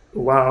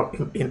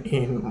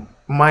in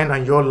mine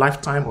and your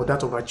lifetime or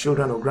that of our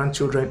children or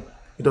grandchildren,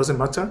 it doesn't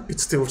matter.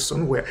 It's still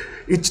soon. Where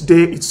each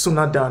day it's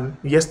sooner than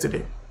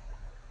yesterday.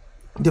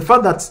 The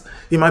fact that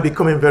he might be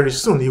coming very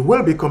soon, he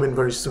will be coming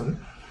very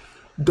soon,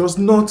 does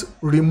not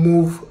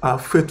remove our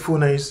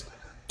faithfulness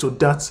to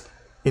that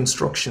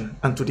instruction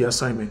and to the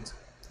assignment.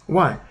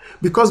 Why?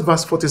 Because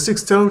verse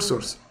 46 tells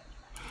us,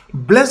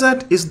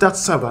 blessed is that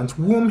servant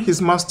whom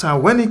his master,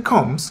 when he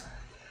comes,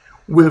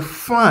 will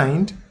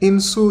find in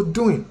so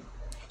doing.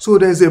 So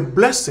there's a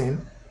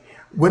blessing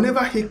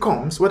whenever he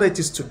comes, whether it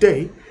is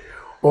today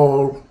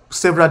or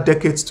several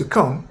decades to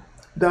come,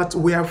 that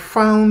we are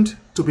found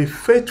to be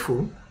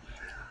faithful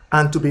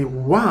and to be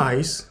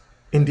wise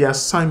in the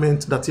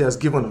assignment that he has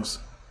given us.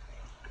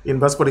 In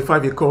verse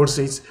 45, he calls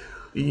it,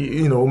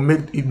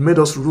 it made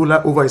us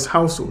ruler over his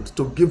household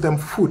to give them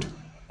food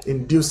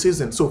in due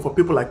season. So for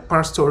people like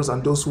pastors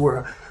and those who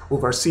are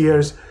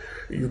overseers,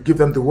 you give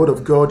them the word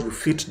of God, you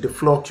feed the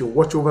flock, you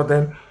watch over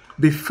them.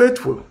 Be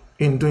faithful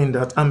in doing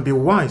that and be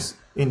wise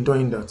in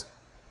doing that.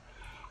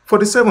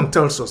 47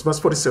 tells us, verse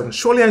 47,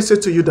 surely I say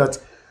to you that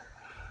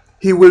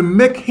he will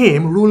make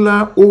him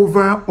ruler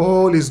over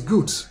all his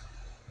goods.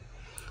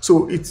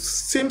 So it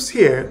seems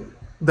here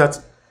that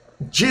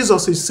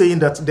Jesus is saying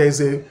that there is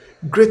a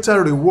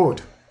greater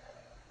reward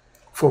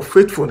for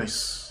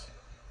faithfulness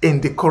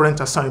in the current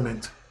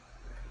assignment.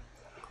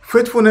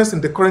 Faithfulness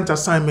in the current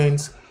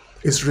assignment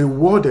is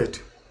rewarded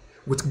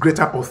with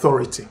greater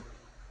authority.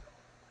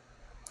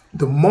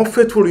 The more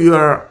faithful you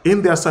are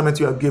in the assignment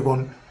you are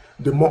given,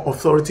 the more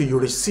authority you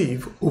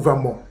receive over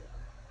more.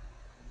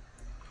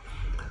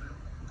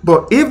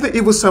 But if the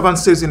evil servant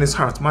says in his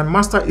heart, my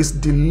master is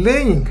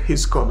delaying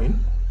his coming,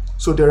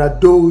 so there are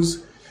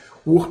those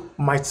who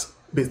might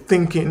be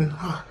thinking,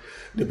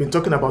 they've been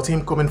talking about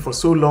him coming for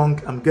so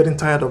long, I'm getting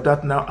tired of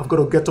that now, I've got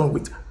to get on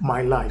with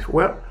my life.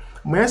 Well,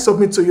 may I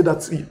submit to you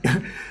that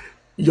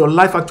your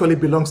life actually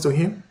belongs to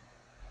him?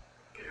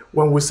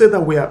 When we say that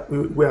we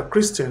are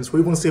Christians, we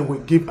even say we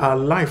give our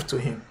life to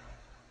him.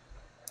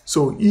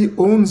 So he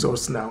owns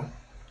us now.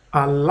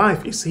 Our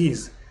life is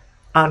his.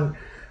 And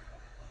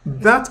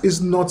that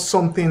is not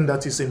something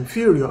that is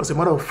inferior. As a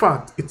matter of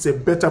fact, it's a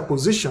better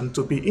position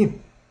to be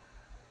in.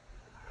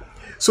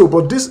 So,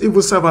 but this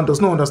evil servant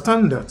does not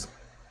understand that.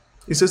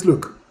 He says,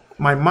 look,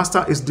 my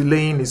master is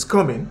delaying his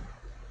coming.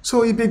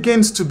 So he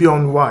begins to be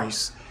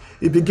unwise.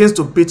 He begins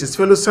to beat his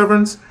fellow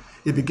servants.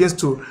 He begins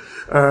to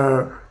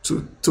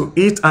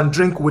eat and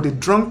drink with the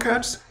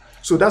drunkards.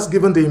 So that's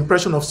given the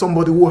impression of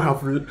somebody who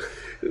have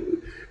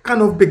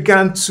kind of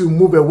began to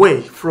move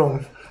away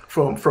from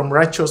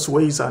righteous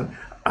ways and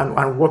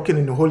walking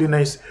in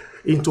holiness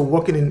into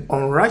walking in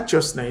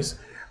unrighteousness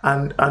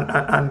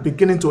and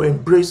beginning to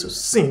embrace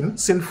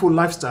sinful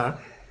lifestyle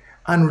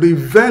and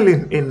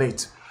reveling in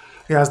it.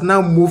 He has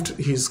now moved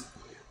his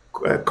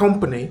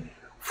company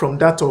from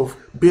that of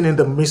being in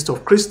the midst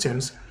of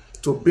Christians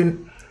to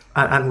being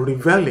and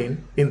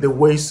reveling in the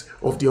ways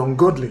of the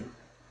ungodly.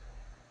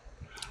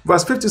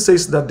 Verse 50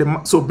 says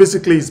that, so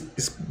basically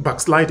it's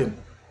backsliding,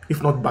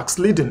 if not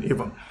backsliding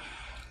even.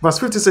 Verse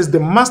 50 says, the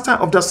master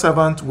of that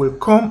servant will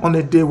come on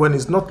a day when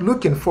he's not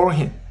looking for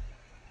him,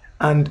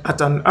 and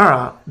at an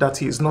hour that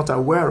he is not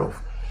aware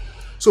of.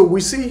 So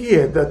we see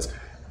here that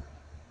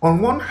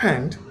on one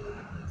hand,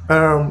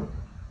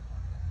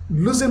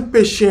 losing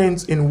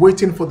patience in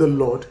waiting for the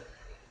Lord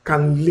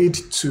can lead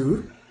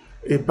to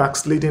a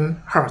backsliding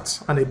heart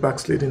and a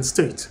backsliding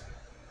state.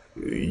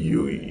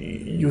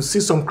 You see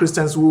some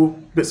Christians who,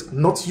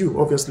 not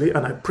you obviously,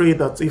 and I pray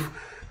that if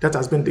that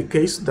has been the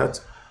case, that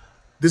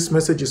this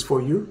message is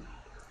for you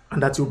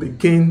and that you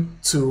begin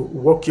to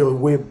work your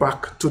way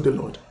back to the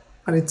Lord.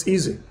 And it's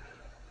easy.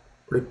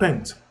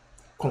 Repent,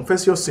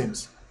 confess your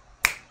sins,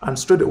 and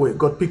straight away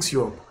God picks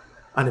you up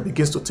and it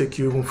begins to take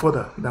you even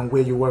further than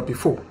where you were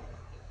before.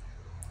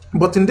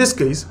 But in this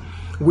case,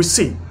 we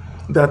see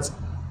that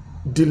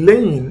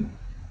delaying,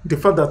 the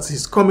fact that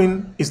his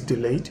coming is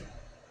delayed,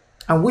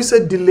 and we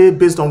say delay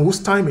based on whose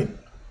timing?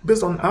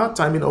 Based on our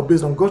timing or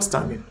based on God's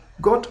timing?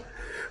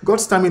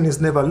 God's timing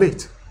is never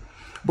late.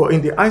 But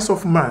in the eyes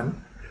of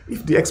man,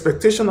 if the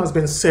expectation has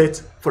been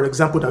set, for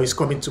example, that he's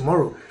coming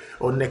tomorrow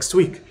or next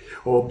week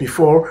or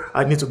before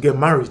I need to get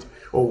married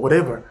or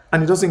whatever,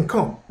 and it doesn't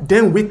come,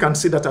 then we can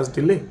see that as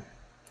delay.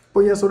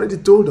 But he has already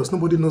told us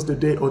nobody knows the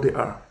day or the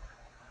hour.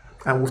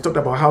 And we've talked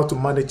about how to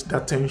manage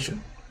that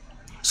tension.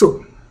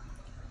 So,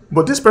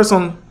 but this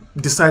person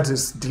decides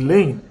it's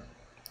delaying,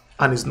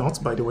 and is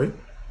not, by the way.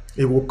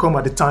 It will come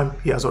at the time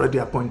he has already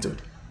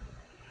appointed.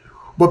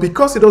 But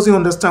because he doesn't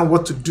understand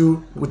what to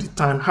do with the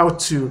time, how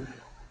to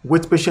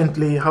wait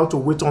patiently, how to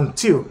wait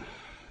until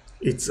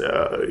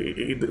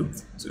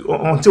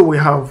until we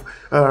have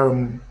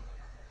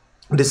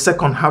the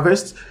second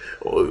harvest,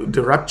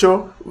 the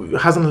rapture,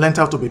 hasn't learned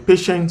how to be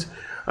patient,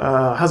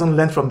 hasn't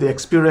learned from the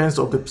experience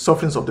of the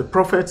sufferings of the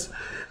prophets,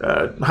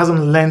 hasn't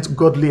learned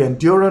godly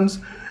endurance,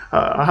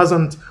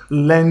 hasn't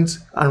learned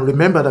and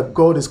remembered that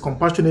God is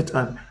compassionate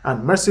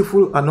and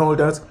merciful and all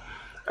that.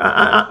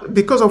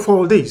 Because of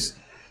all this,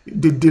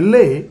 the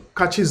delay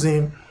catches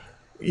him,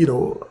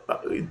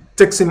 it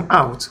takes him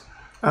out,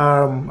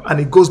 and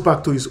he goes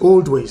back to his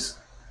old ways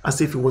as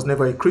if he was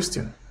never a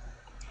Christian.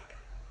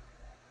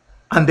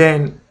 And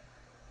then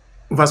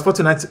verse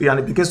 49, and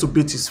he begins to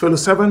beat his fellow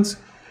servants.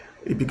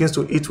 He begins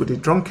to eat with the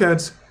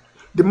drunkards.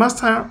 The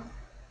master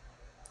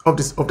of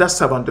that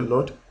servant, the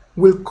Lord,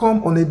 will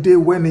come on a day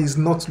when he is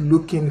not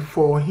looking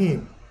for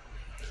him.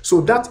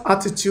 So that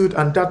attitude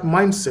and that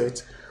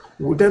mindset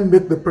will then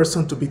make the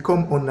person to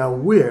become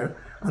unaware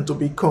and to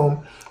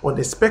become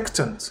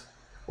unexpectant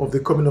of the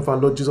coming of our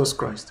Lord Jesus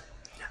Christ.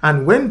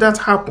 And when that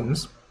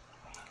happens,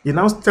 he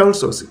now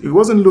tells us he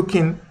wasn't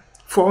looking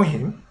for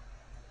him.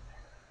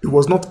 He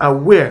was not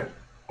aware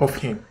of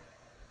him.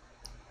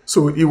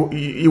 So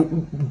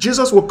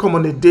Jesus will come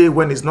on a day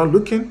when he's not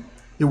looking.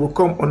 He will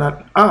come on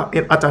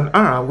at an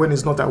hour when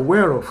he's not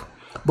aware of.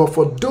 But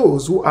for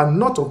those who are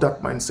not of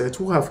that mindset,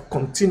 who have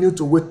continued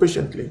to wait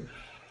patiently,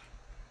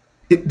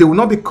 they will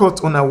not be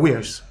caught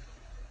unawares.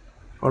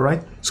 All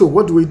right? So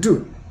what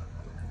do?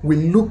 We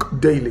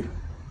look daily.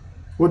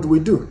 What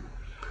do?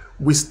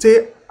 We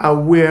stay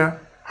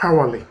aware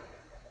hourly.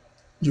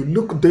 You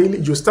look daily.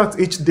 You start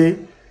each day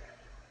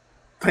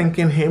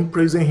thanking him,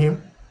 praising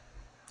him,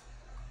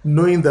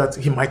 knowing that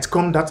he might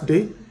come that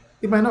day.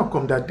 He might not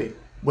come that day,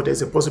 but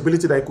there's a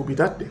possibility that it could be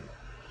that day.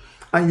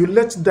 And you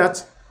let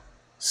that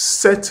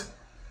set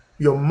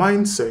your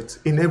mindset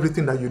in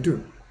everything that you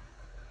do.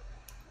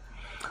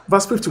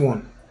 Verse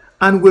 51,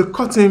 and will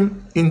cut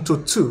him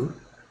into two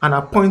and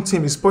appoint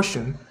him his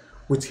portion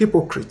with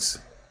hypocrites.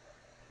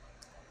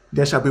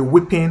 There shall be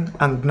weeping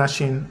and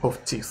gnashing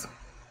of teeth.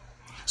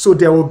 So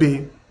there will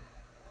be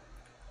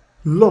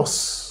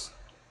loss,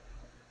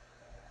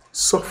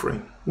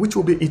 suffering, which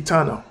will be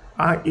eternal,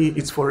 i.e.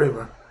 it's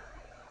forever,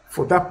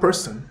 for that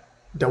person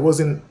that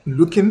wasn't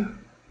looking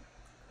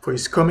for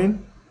his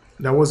coming,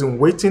 that wasn't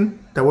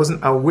waiting, that wasn't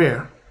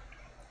aware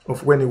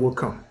of when it will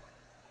come.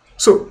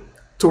 So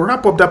to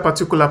wrap up that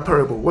particular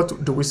parable,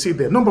 what do we see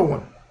there? Number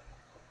one,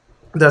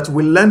 that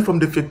we learn from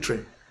the fig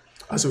tree.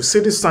 As we see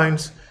the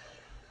signs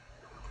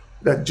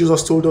that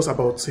Jesus told us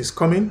about his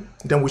coming,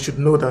 then we should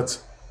know that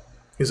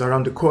he's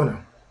around the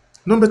corner.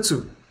 Number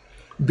two,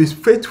 be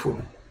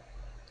faithful,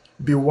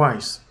 be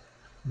wise,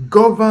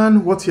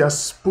 govern what he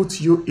has put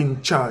you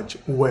in charge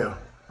well.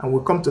 And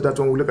we'll come to that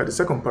when we look at the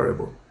second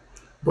parable.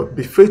 But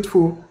be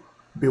faithful,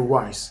 be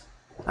wise,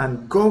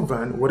 and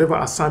govern whatever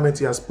assignment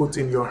he has put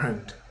in your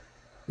hand.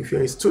 If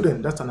you're a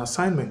student, that's an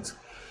assignment.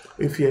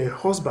 If you're a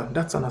husband,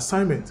 that's an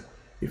assignment.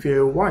 If you're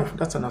a wife,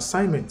 that's an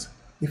assignment.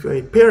 If you're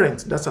a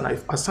parent, that's an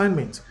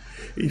assignment.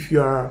 If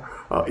you're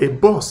a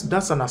boss,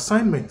 that's an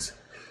assignment.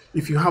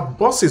 If you have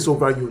bosses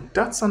over you,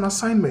 that's an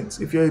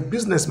assignment. If you're a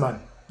businessman,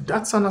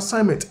 that's an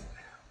assignment.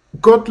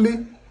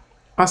 Godly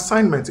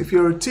assignment. If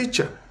you're a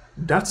teacher,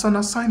 that's an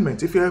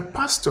assignment. If you're a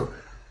pastor,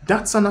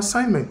 that's an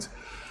assignment.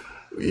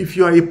 If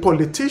you're a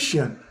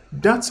politician,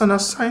 that's an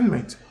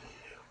assignment.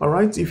 All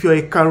right? If you're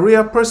a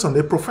career person,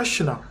 a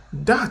professional,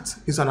 that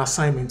is an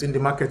assignment in the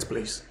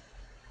marketplace.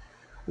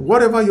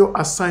 Whatever your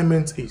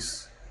assignment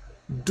is,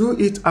 do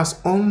it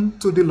as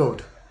unto the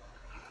Lord.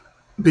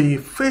 Be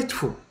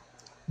faithful.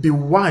 Be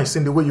wise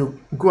in the way you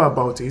go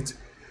about it.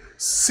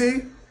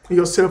 See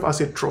yourself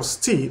as a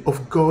trustee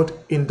of God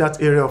in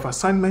that area of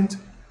assignment,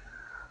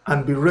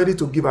 and be ready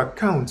to give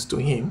account to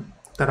Him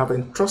that have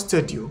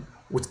entrusted you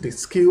with the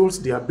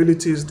skills, the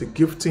abilities, the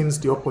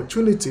giftings, the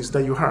opportunities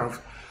that you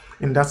have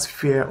in that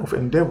sphere of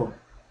endeavor.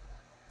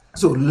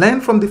 So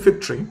learn from the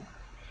fig tree.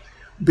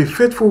 Be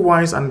faithful,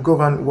 wise, and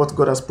govern what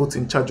God has put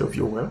in charge of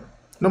you well.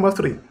 Number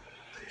 3,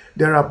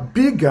 there are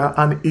bigger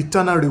and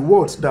eternal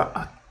rewards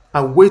that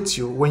await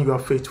you when you are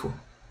faithful.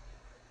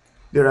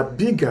 There are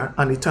bigger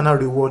and eternal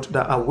rewards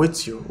that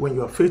await you when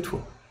you are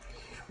faithful.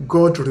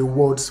 God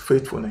rewards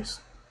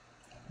faithfulness.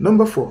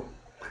 Number 4,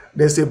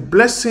 there's a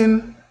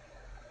blessing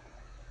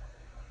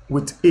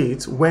with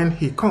it when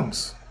He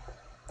comes.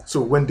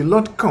 So when the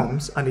Lord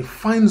comes and He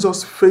finds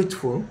us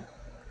faithful,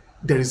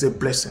 there is a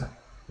blessing.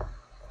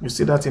 You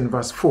see that in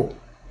verse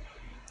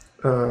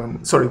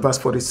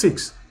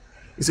 46.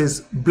 It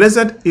says,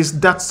 blessed is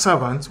that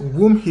servant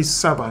whom his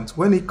servant,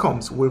 when he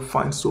comes, will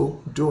find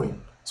so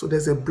doing. So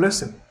there's a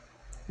blessing.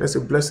 There's a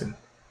blessing.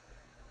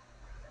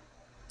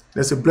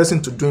 There's a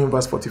blessing to do in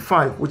verse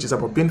 45, which is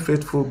about being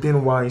faithful,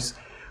 being wise,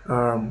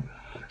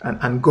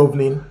 and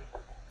governing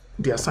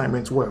the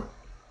assignment well.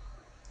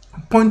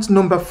 Point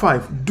number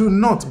 5, do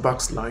not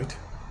backslide.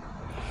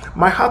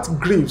 My heart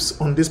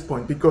grieves on this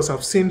point because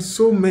I've seen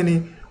so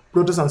many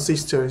brothers and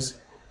sisters.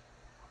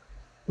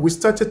 We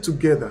started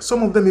together,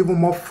 some of them even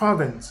more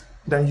fervent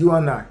than you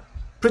and I,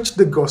 preached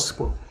the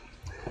gospel,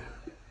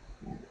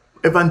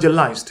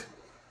 evangelized,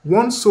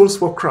 won souls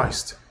for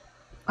Christ,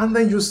 and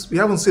then you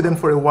haven't seen them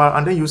for a while,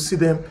 and then you see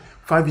them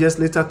 5 years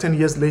later, 10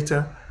 years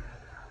later,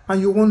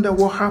 and you wonder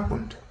what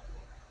happened.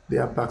 They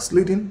are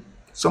backsliding.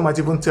 Some might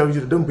even tell you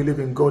they don't believe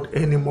in God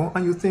anymore,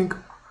 and you think,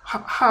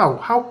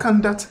 how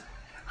can that,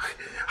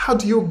 how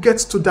do you get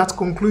to that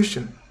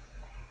conclusion?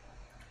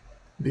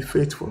 Be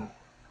faithful.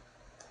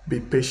 Be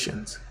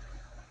patient.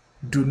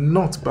 Do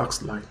not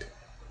backslide.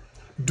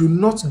 Do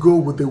not go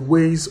with the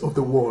ways of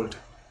the world.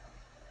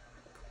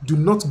 Do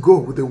not go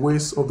with the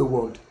ways of the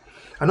world.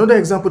 Another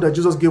example that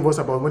Jesus gave us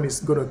about when He's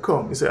going to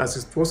come, He said, as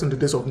it was in the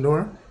days of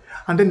Noah.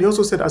 And then He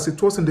also said, as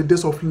it was in the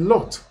days of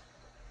Lot.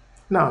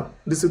 Now,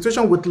 the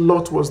situation with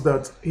Lot was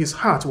that his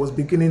heart was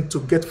beginning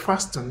to get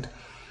fastened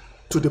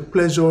to the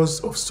pleasures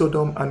of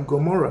Sodom and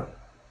Gomorrah.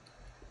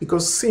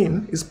 Because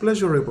sin is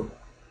pleasurable.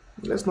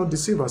 Let's not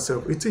deceive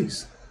ourselves. It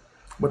is.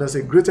 But there's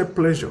a greater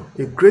pleasure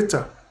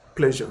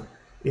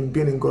in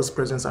being in God's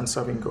presence and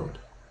serving God.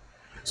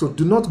 So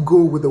do not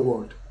go with the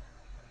world.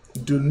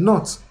 Do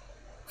not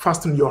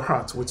fasten your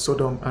heart with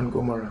Sodom and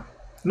Gomorrah.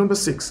 Number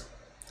 6,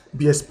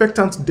 be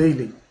expectant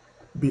daily.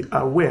 Be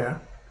aware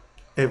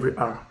every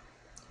hour.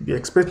 Be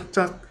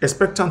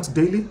expectant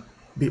daily.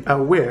 Be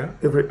aware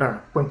every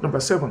hour. Point number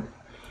 7,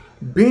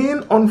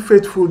 being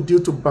unfaithful due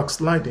to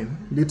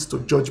backsliding leads to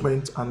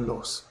judgment and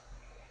loss.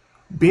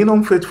 Being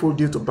unfaithful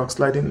due to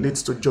backsliding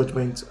leads to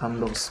judgment and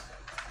loss.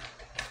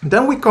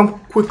 Then we come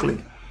quickly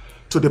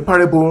to the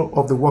parable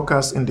of the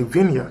workers in the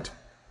vineyard.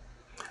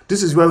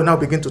 This is where we now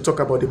begin to talk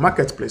about the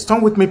marketplace.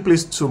 Turn with me,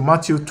 please, to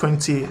Matthew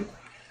 20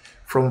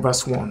 from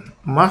verse 1.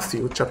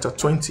 Matthew chapter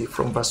 20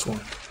 from verse 1.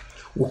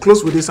 We'll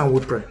close with this and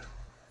we'll pray.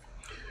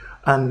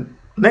 And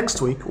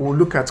next week, we'll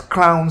look at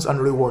crowns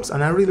and rewards.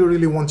 And I really,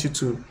 really want you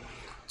to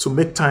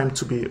make time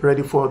to be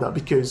ready for that,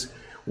 because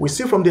we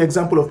see from the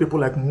example of people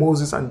like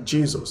Moses and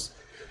Jesus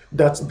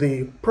that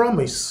the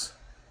promise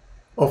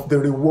of the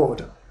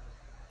reward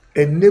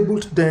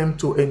enabled them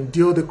to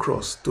endure the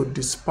cross, to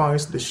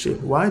despise the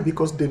shame. Why?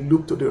 Because they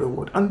look to the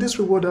reward. And this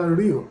reward are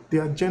real. They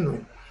are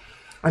genuine.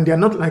 And they are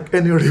not like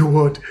any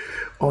reward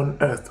on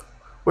earth.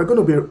 We're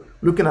going to be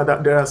looking at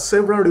that. There are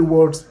several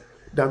rewards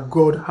that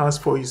God has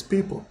for His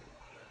people.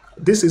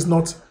 This is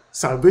not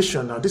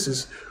salvation. Now, this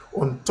is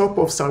on top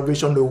of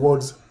salvation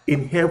rewards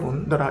in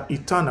heaven that are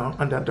eternal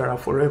and that are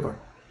forever.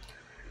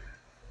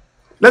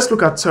 Let's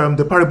look at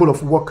the parable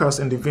of workers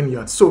in the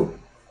vineyard. So,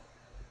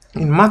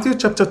 in Matthew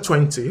chapter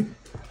 20,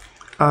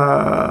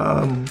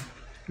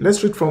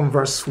 let's read from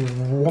verse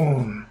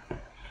 1.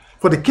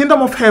 For the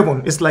kingdom of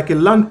heaven is like a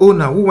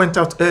landowner who went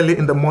out early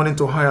in the morning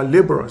to hire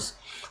laborers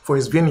for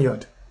his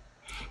vineyard.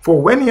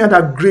 For when he had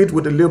agreed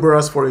with the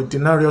laborers for a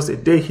denarius a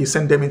day, he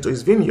sent them into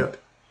his vineyard.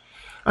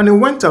 And he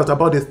went out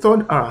about the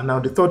third hour. Now,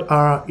 the third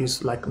hour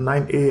is like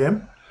 9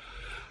 a.m.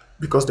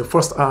 because the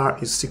first hour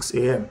is 6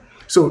 a.m.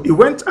 So he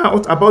went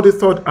out about the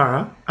third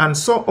hour and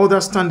saw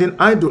others standing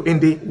idle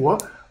in the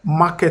what?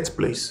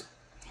 Marketplace.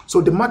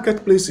 So the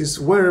marketplace is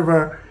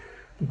wherever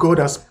God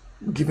has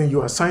given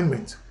you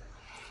assignment.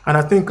 And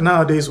I think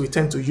nowadays we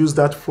tend to use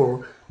that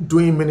for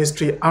doing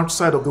ministry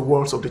outside of the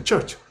walls of the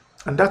church.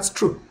 And that's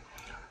true.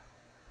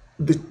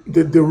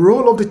 The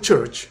role of the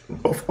church,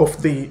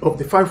 of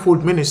the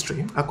fivefold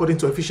ministry, according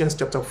to Ephesians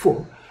chapter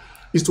 4,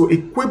 is to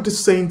equip the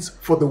saints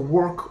for the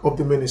work of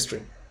the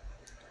ministry.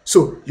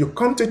 So you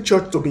come to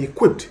church to be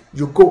equipped.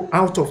 You go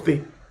out of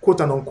the quote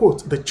and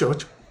unquote the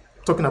church,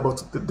 talking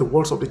about the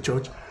walls of the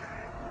church,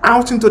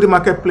 out into the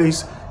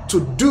marketplace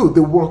to do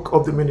the work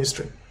of the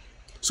ministry.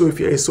 So if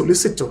you're a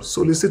solicitor,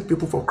 solicit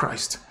people for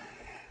Christ.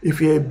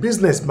 If you're a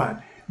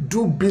businessman,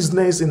 do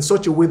business in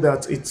such a way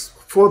that it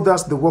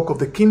furthers the work of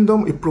the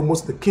kingdom, it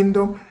promotes the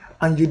kingdom,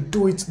 and you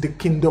do it the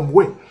kingdom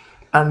way.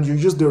 And you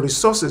use the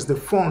resources, the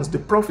funds, the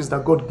profits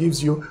that God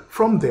gives you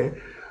from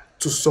there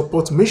to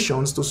support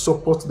missions, to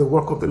support the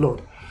work of the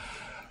Lord.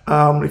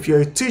 If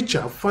you're a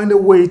teacher, find a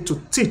way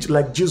to teach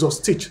like Jesus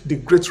teach, the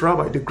great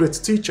rabbi, the great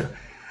teacher,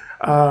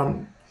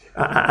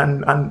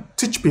 and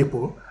teach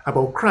people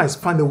about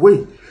Christ. Find a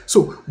way.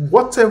 So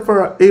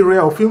whatever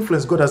area of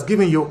influence God has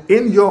given you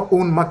in your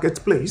own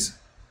marketplace,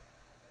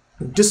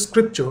 this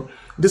scripture,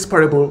 this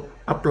parable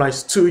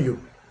applies to you.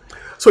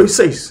 So it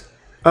says,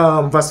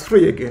 verse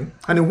 3 again,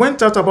 and he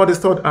went out about the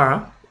third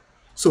hour.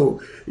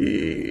 So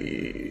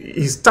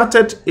he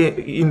started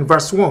in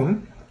verse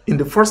 1, in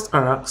the first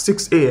hour,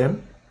 6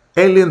 a.m.,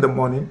 early in the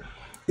morning.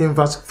 In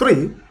verse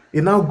 3,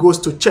 he now goes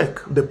to check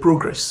the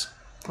progress.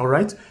 All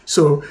right.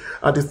 So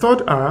at the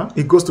third hour,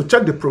 he goes to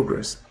check the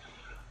progress.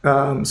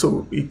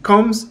 So he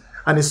comes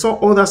and he saw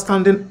others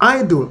standing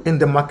idle in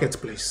the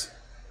marketplace.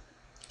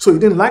 So he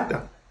didn't like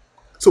that.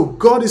 So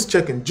God is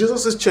checking.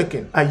 Jesus is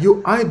checking. Are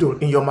you idle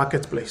in your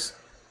marketplace?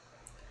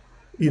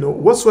 You know,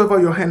 whatsoever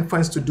your hand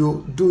finds to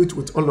do, do it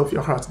with all of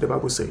your heart, the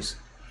Bible says.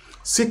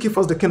 Seek ye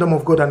first the kingdom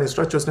of God and his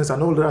righteousness,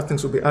 and all other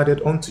things will be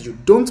added unto you.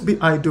 Don't be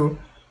idle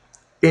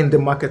in the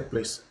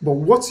marketplace. But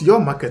what's your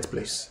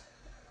marketplace?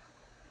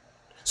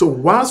 So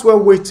whilst we're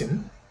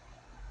waiting,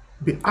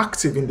 be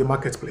active in the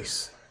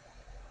marketplace.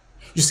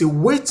 You see,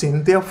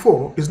 waiting,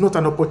 therefore, is not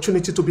an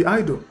opportunity to be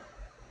idle.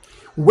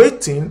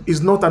 Waiting is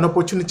not an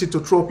opportunity to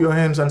throw up your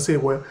hands and say,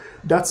 well,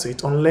 that's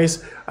it.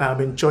 Unless I'm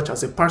in church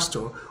as a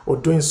pastor or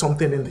doing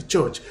something in the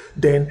church,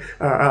 then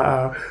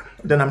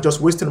I'm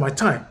just wasting my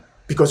time.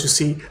 Because you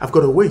see, I've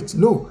got to wait.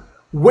 No,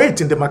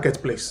 wait in the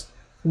marketplace.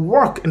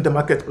 Work in the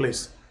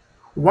marketplace.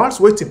 Whilst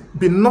waiting,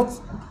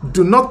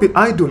 do not be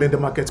idle in the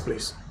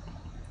marketplace.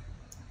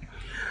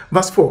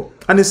 Verse 4,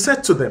 and he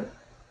said to them,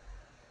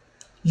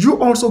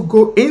 you also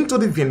go into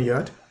the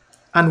vineyard,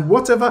 and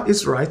whatever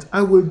is right,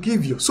 I will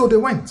give you. So they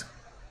went.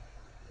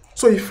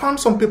 So he found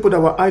some people that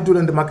were idle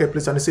in the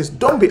marketplace, and he says,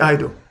 don't be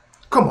idle.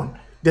 Come on,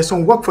 there's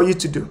some work for you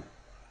to do.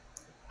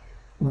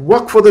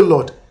 Work for the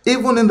Lord,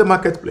 even in the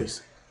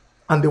marketplace.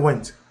 And they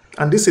went.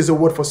 And this is a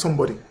word for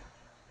somebody.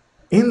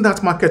 In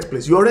that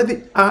marketplace, you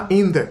already are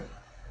in there,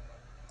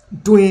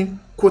 doing,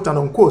 quote and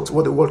unquote,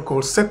 what the world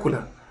calls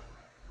secular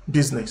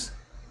business.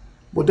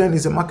 But then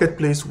it's a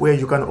marketplace where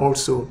you can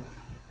also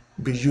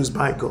be used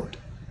by God.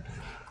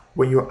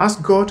 When you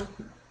ask God,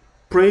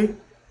 pray,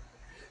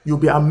 you'll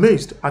be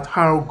amazed at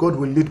how God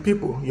will lead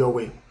people your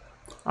way.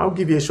 I'll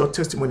give you a short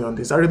testimony on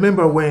this. I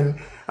remember when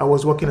I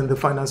was working in the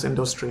finance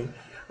industry,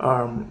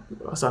 I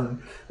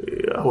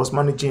was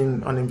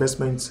managing an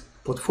investment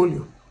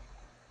portfolio.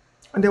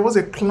 And there was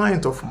a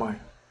client of mine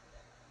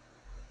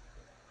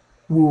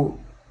who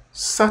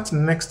sat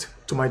next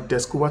to my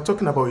desk. We were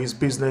talking about his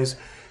business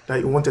that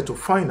he wanted to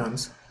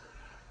finance.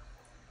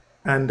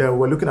 And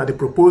we're looking at the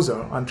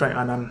proposal and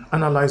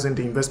analyzing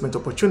the investment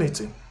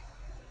opportunity.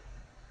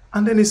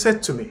 And then he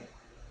said to me,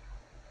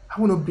 I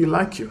want to be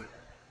like you.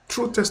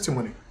 True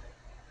testimony.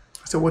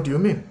 I said, what do you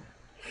mean?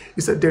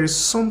 He said, there is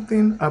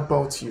something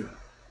about you,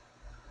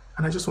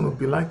 and I just want to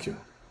be like you.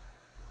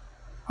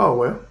 Oh,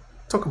 well,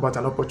 talk about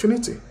an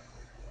opportunity.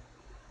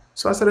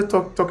 So I started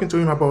talking to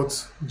him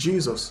about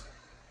Jesus.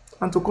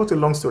 And to cut a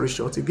long story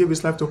short, he gave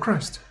his life to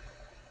Christ.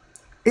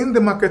 In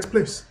the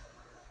marketplace.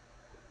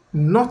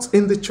 Not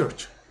in the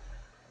church.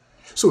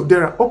 So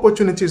there are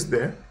opportunities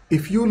there.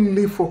 If you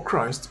live for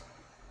Christ,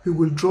 he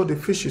will draw the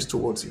fishes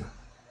towards you.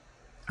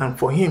 And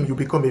for him, you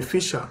become a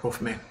fisher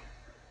of men.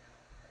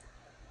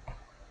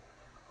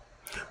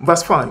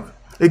 Verse 5.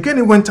 Again,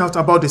 he went out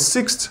about the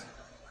 6th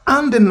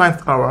and the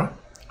 9th hour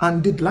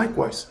and did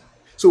likewise.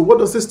 So what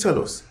does this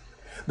tell us?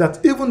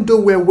 That even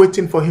though we're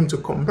waiting for him to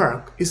come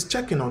back, he's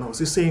checking on us.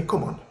 He's saying,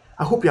 come on,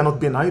 I hope you're not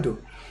being idle.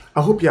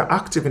 I hope you're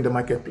active in the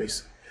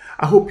marketplace.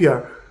 I hope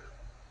you're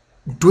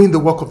doing the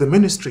work of the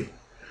ministry.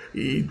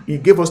 He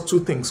gave us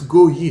two things,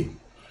 go ye.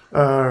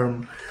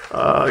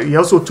 He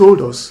also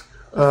told us,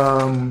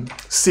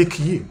 seek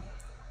ye.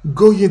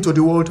 Go ye into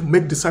the world,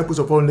 make disciples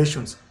of all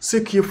nations.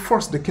 Seek ye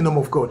first the kingdom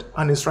of God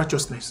and his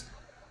righteousness.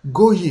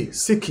 Go ye,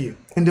 seek ye.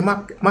 In the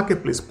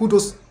marketplace, put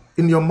those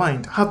in your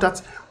mind. Have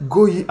that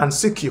go ye and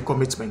seek ye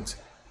commitment.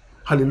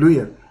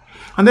 Hallelujah.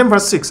 And then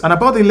verse 6, and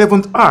about the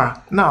 11th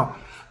hour. Now,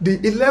 the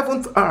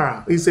 11th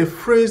hour is a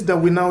phrase that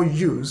we now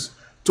use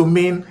to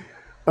mean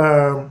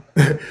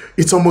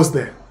it's almost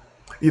there.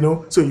 You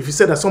know, so if you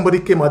say that somebody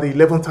came at the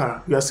 11th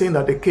hour, you are saying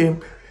that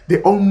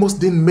they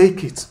almost didn't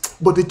make it,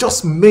 but they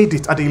just made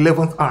it at the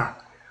 11th hour.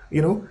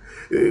 You know,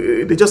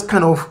 they just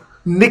kind of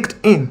nicked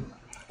in.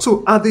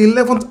 So at the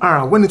 11th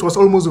hour, when it was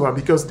almost over,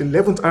 because the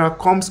 11th hour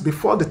comes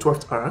before the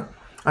 12th hour,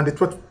 and the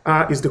 12th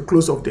hour is the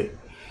close of day.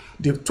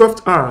 The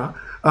 12th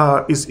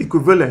hour is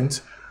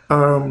equivalent,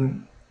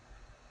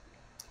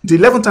 the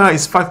 11th hour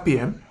is 5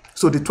 p.m.,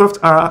 so the 12th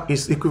hour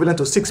is equivalent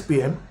to 6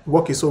 p.m.,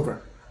 work is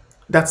over.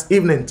 That's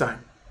evening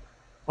time.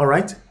 All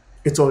right?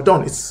 It's all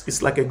done.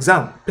 It's like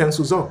exam,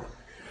 pencils up.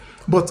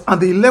 But at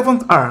the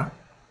 11th hour,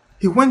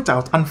 he went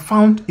out and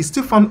he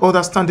still found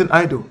others standing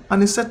idle.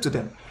 And he said to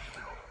them,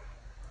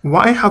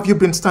 why have you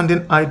been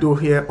standing idle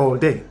here all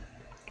day?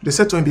 They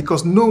said to him,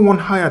 because no one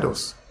hired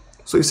us.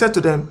 So he said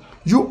to them,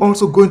 you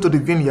also go into the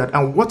vineyard,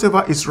 and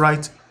whatever is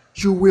right,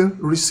 you will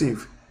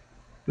receive.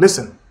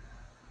 Listen.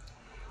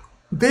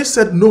 They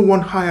said no one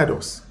hired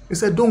us. He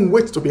said, don't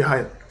wait to be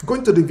hired. Go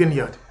into the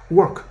vineyard,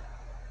 work.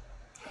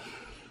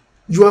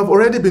 You have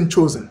already been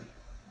chosen.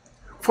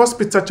 1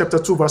 Peter chapter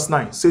 2 verse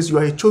 9 says you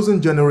are a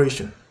chosen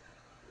generation,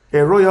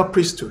 a royal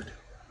priesthood.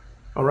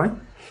 All right?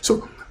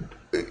 So,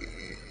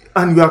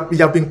 and you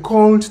have been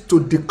called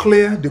to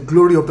declare the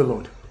glory of the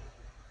Lord.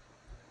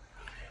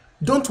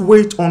 Don't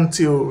wait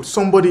until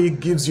somebody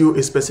gives you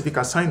a specific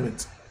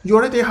assignment. You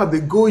already have the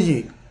go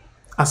ye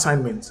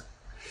assignment.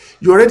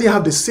 You already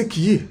have the seek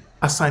ye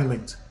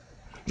assignment.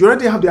 You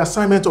already have the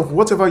assignment of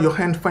whatever your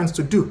hand finds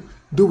to do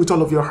with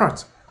all of your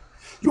heart.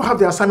 You have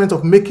the assignment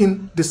of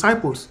making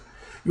disciples.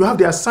 You have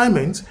the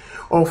assignment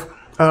of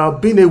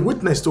being a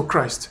witness to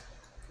Christ.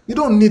 You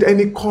don't need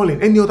any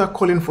other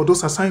calling for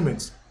those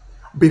assignments.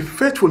 Be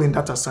faithful in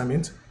that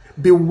assignment.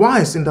 Be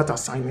wise in that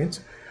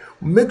assignment.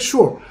 Make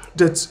sure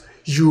that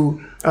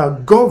you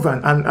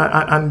govern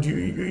and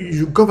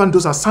you govern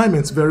those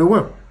assignments very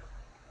well.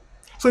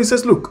 So he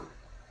says, look,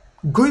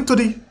 go into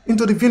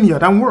the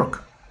vineyard and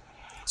work.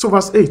 So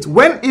verse 8,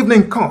 when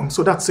evening comes,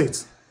 so that's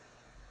it.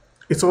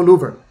 It's all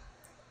over.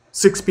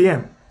 6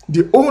 p.m.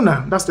 The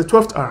owner, that's the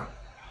 12th hour,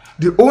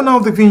 the owner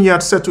of the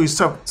vineyard said to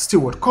his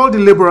steward, call the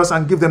laborers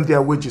and give them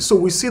their wages. So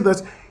we see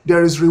that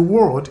there is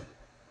reward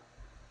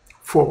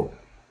for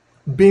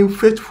being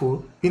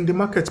faithful in the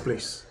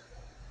marketplace.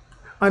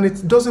 And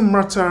it doesn't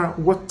matter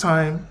what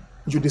time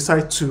you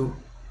decide to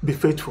be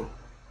faithful,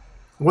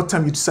 what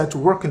time you decide to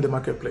work in the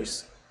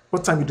marketplace,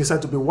 what time you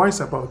decide to be wise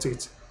about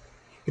it.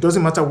 It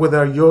doesn't matter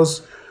whether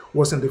yours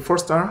was in the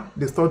 1st hour,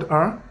 the 3rd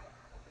hour,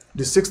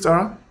 the 6th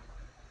hour,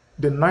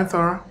 the 9th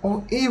hour,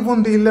 or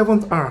even the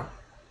 11th hour.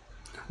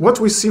 What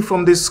we see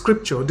from this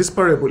scripture, this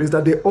parable, is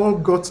that they all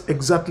got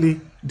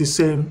exactly the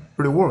same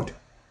reward.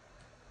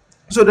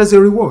 So there's a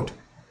reward.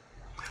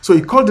 So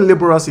he called the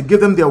laborers, he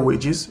gave them their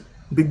wages,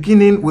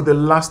 beginning with the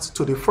last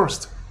to the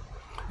first.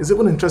 It's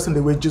even interesting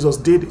the way Jesus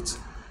did it.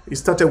 He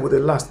started with the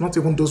last, not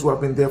even those who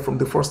have been there from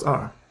the 1st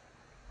hour.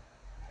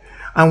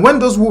 And when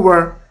those who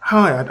were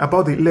hired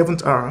about the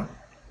 11th hour,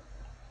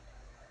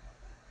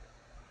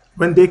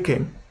 when they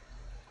came,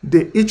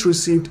 they each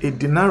received a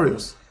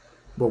denarius.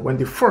 But when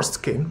the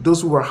first came,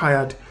 those who were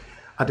hired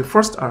at the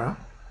 1st hour,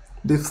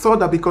 they thought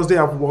that because they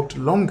have worked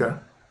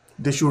longer,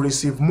 they should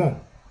receive more.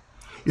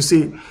 You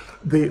see,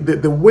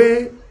 the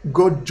way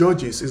God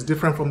judges is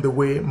different from the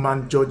way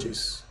man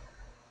judges.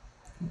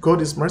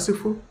 God is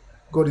merciful.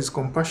 God is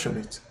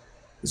compassionate.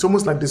 It's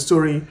almost like the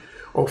story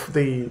of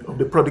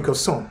the prodigal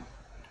son,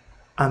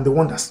 and the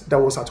one that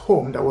was at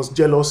home, that was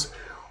jealous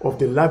of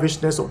the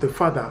lavishness of the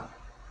father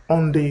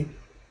on the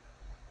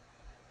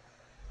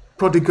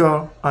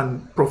prodigal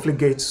and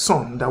profligate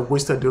son that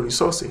wasted the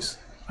resources.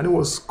 And he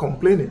was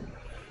complaining.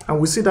 And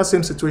we see that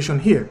same situation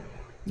here.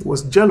 He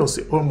was jealous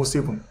almost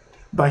even.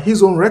 By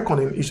his own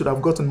reckoning, he should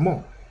have gotten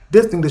more.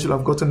 They think they should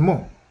have gotten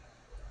more.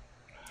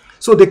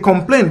 So they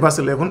complained, verse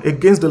 11,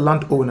 against the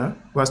landowner,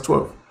 verse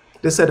 12.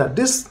 They said that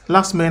these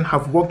last men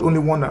have worked only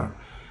 1 hour,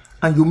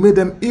 and you made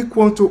them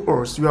equal to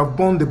us. You have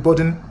borne the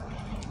burden,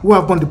 who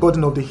have borne the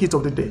burden of the heat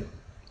of the day.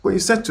 But he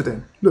said to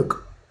them,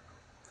 look,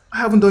 I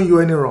haven't done you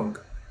any wrong.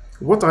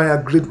 What I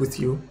agreed with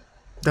you,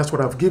 that's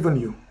what I've given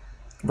you.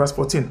 Verse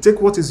 14,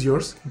 take what is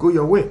yours, go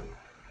your way.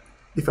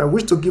 If I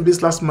wish to give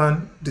this last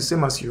man the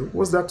same as you,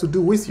 what's that to do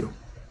with you?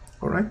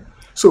 All right?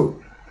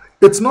 So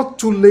it's not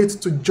too late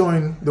to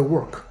join the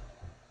work,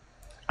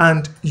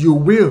 and you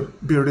will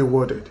be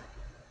rewarded.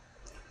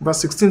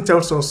 Verse 16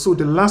 tells us, so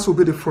the last will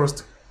be the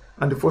first,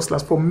 and the first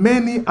last. For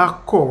many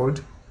are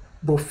called,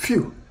 but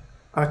few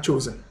are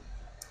chosen.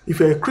 If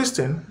you're a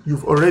Christian,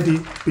 you've already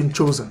been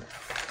chosen.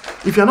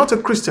 If you're not a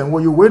Christian, what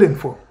are you waiting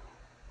for?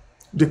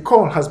 The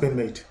call has been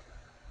made.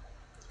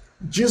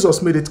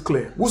 Jesus made it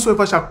clear.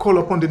 Whosoever shall call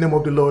upon the name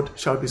of the Lord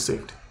shall be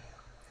saved.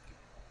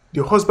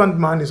 The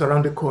husbandman is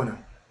around the corner.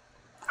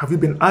 Have you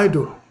been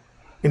idle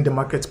in the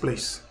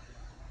marketplace?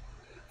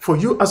 For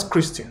you as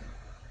Christian,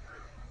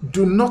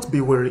 do not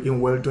be weary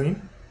in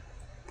well-doing.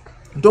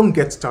 Don't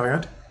get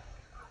tired,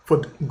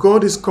 for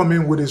God is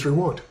coming with his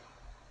reward.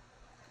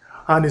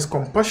 And is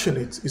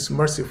compassionate, is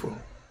merciful.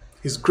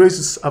 His grace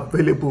is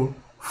available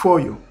for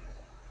you.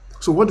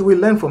 So what do we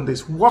learn from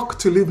this? Walk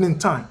till evening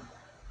time.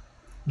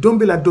 Don't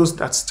be like those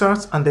that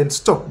start and then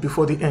stop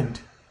before the end.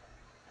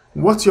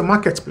 What's your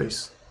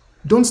marketplace?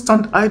 Don't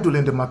stand idle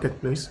in the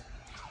marketplace.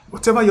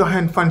 Whatever your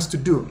hand finds to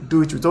do,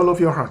 do it with all of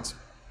your heart.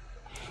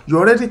 You're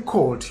already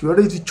called. You're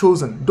already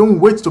chosen. Don't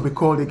wait to be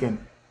called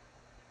again.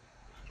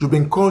 You've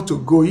been called to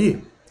go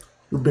ye.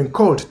 You've been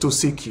called to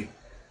seek ye.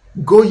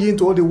 Go ye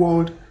into all the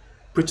world,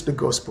 preach the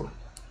gospel.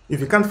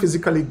 If you can't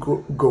physically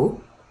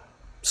go,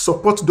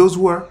 support those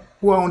who are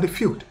on the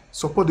field.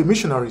 Support the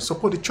missionaries.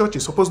 Support the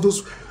churches. Support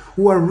those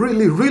who are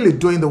really, really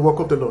doing the work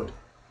of the Lord,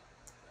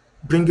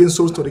 bringing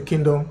souls to the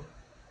kingdom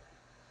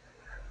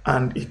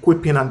and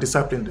equipping and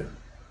discipling them.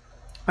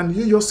 And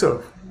you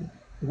yourself,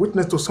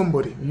 witness to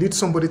somebody, lead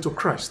somebody to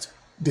Christ,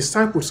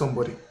 disciple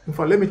somebody. In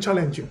fact, let me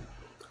challenge you.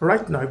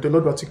 Right now, if the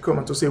Lord were to come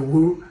and to say,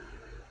 who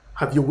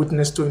have you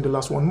witnessed to in the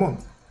last 1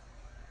 month?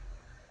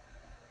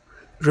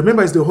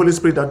 Remember, it's the Holy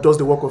Spirit that does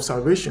the work of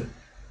salvation.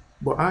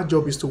 But our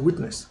job is to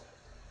witness,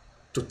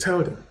 to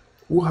tell them,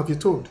 who have you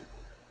told?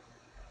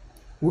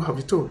 Who have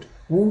you told?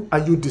 Who are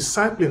you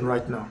discipling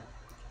right now?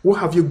 Who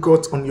have you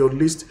got on your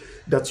list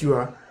that you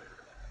are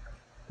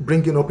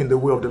bringing up in the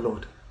way of the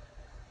Lord?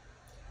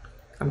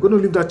 I'm going to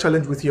leave that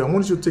challenge with you. I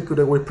want you to take it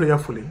away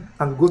prayerfully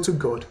and go to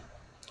God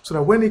so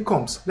that when He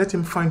comes, let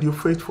Him find you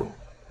faithful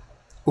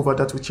over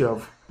that which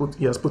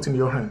He has put in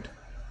your hand.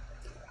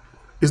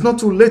 It's not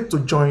too late to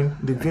join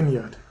the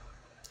vineyard.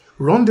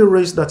 Run the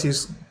race that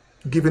is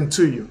given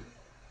to you.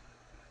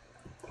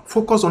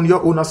 Focus on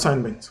your own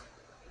assignment.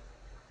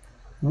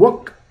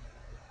 Walk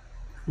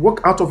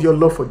out of your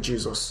love for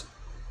Jesus.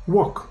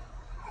 Walk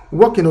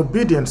in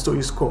obedience to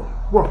His call.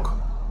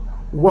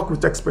 Walk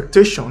with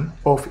expectation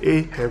of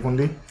a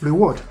heavenly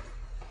reward.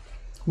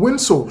 Win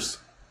souls.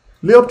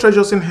 Lay up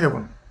treasures in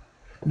heaven.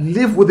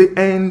 Live with the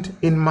end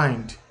in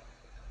mind.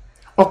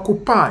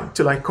 Occupy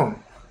till I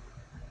come.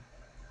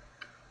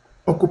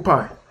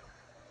 Occupy.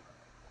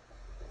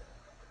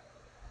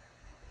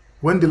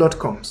 When the Lord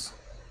comes,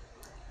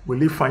 will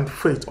He find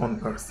faith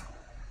on earth?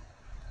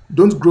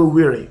 Don't grow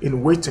weary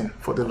in waiting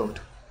for the Lord.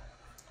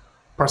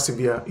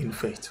 Persevere in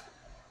faith.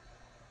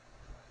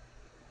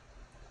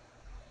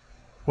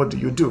 What do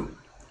you do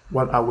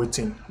while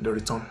awaiting the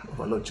return of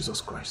our Lord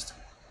Jesus Christ?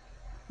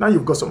 Now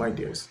you've got some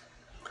ideas.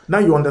 Now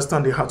you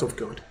understand the heart of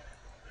God.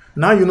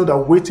 Now you know that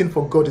waiting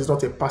for God is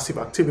not a passive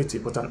activity,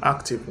 but an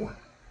active one.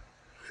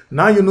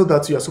 Now you know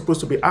that you are supposed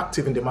to be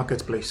active in the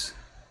marketplace.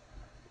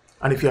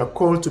 And if you are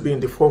called to be in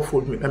the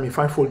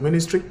fivefold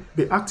ministry,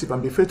 be active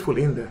and be faithful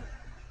in there.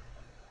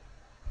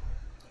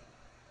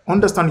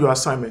 Understand your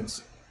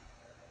assignments.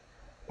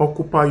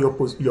 Occupy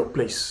your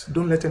place.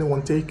 Don't let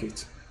anyone take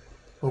it.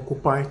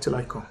 Occupy till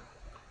I come.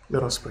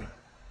 Let us pray.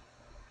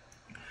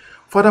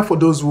 Father, for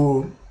those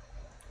who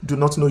do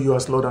not know you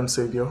as Lord and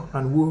Savior,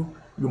 and who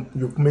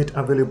you've made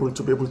available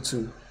to be able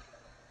to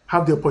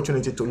have the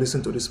opportunity to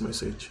listen to this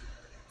message,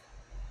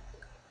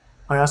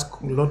 I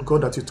ask, Lord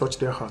God, that you touch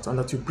their hearts and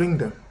that you bring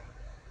them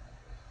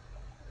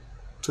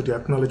to the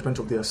acknowledgement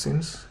of their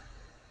sins.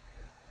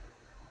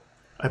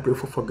 I pray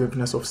for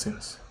forgiveness of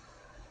sins.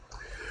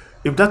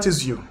 If that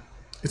is you,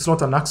 it's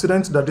not an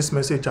accident that this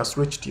message has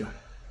reached you.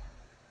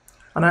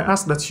 And I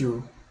ask that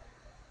you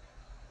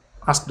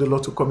ask the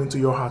Lord to come into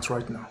your heart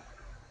right now.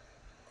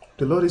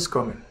 The Lord is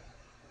coming.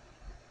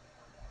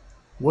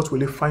 What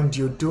will He find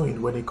you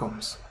doing when He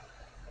comes?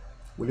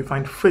 Will He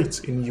find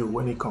faith in you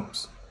when He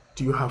comes?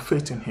 Do you have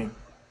faith in Him?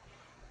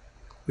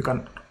 You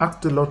can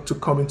ask the Lord to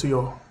come into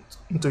your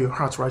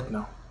heart right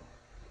now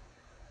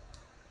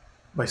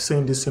by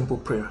saying this simple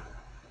prayer.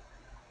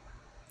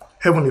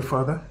 Heavenly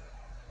Father,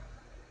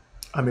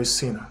 I'm a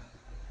sinner.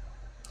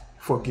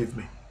 Forgive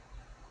me.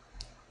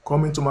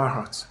 Come into my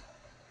heart.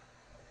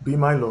 Be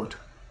my Lord.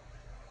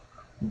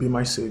 Be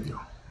my Savior.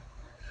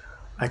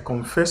 I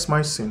confess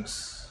my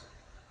sins.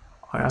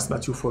 I ask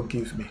that you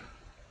forgive me.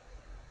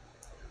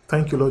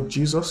 Thank you, Lord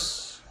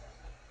Jesus,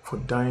 for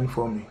dying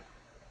for me.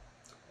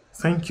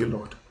 Thank you,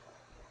 Lord,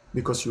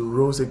 because you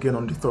rose again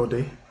on the third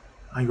day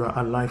and you are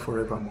alive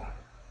forevermore.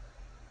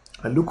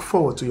 I look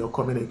forward to your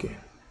coming again.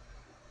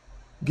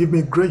 Give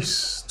me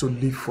grace to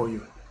live for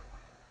you.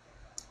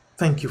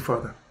 Thank you,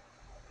 Father.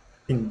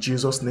 In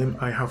Jesus' name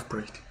I have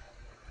prayed.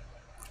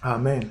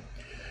 Amen.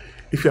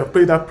 If you have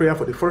prayed that prayer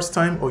for the first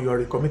time or you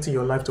are recommitting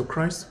your life to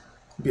Christ,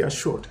 be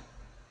assured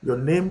your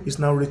name is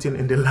now written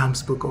in the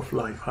Lamb's Book of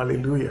Life.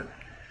 Hallelujah.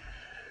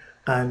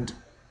 And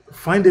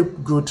find a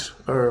good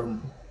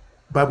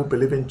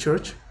Bible-believing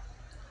church.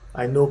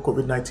 I know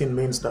COVID-19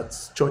 means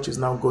that church is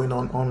now going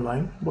on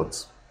online,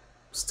 but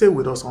stay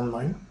with us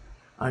online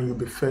and you'll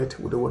be fed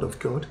with the Word of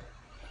God.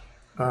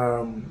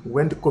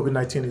 When the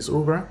COVID-19 is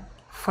over,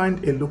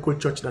 find a local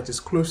church that is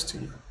close to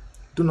you.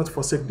 Do not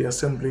forsake the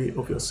assembly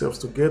of yourselves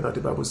together,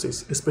 the Bible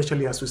says,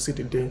 especially as we see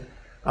the day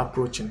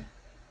approaching.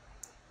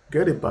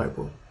 Get a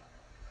Bible,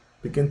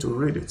 begin to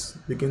read it,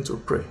 begin to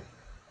pray,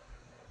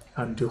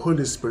 and the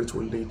Holy Spirit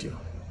will lead you.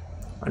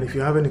 And if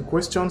you have any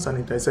questions and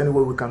if there's any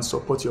way we can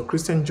support your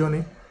Christian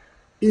journey,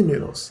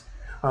 email us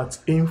at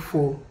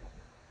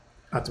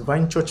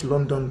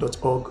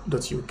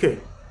info@vinechurchlondon.org.uk.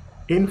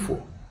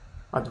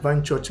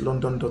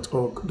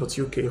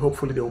 info@vinechurchlondon.org.uk.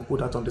 Hopefully they will put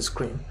that on the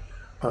screen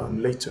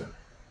later.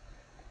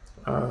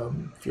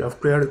 If you have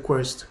prayer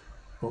requests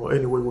or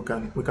any way we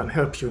can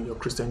help you in your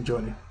Christian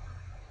journey.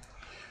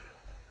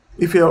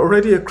 If you are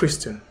already a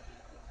Christian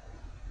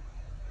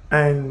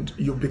and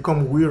you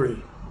become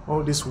weary,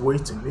 all this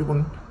waiting,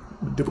 even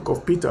the book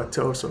of Peter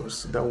tells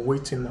us that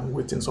waiting and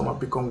waiting, some have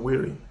become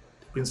weary.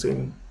 They've been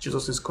saying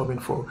Jesus is coming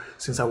for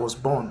since I was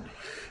born,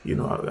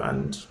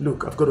 and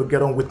look, I've got to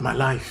get on with my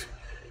life.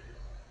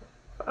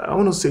 I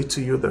want to say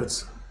to you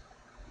that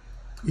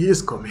He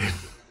is coming.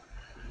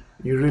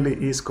 He really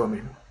is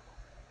coming.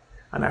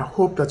 And I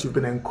hope that you've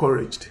been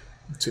encouraged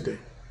today.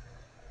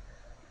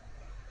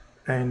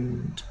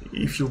 And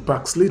if you're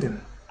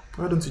backsliding,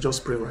 why don't you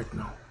just pray right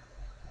now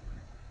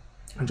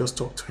and just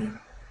talk to him?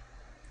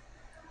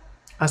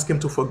 Ask him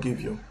to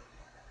forgive you.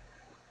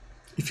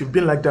 If you've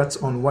been like that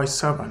unwise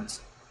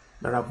servants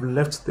that have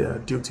left their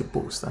duty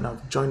post and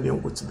have joined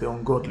in with the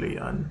ungodly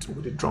and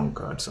with the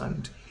drunkards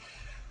and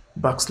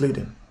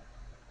backsliding,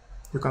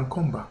 you can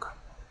come back.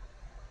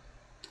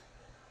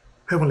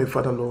 Heavenly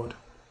Father, Lord,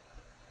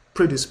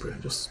 pray this prayer.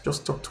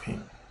 Just talk to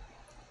him.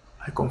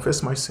 I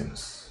confess my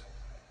sins.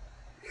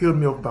 Heal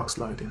me of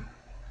backsliding.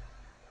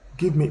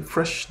 Give me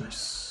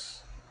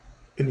freshness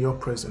in your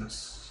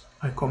presence.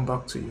 I come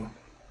back to you.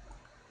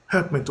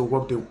 Help me to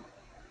walk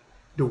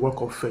the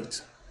work of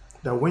faith,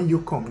 that when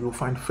you come, you'll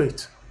find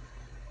faith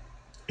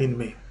in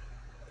me.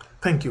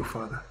 Thank you,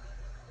 Father.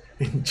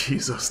 In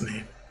Jesus'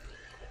 name,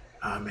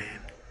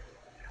 amen.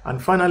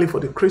 And finally, for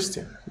the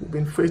Christian, you've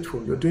been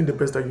faithful. You're doing the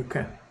best that you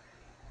can.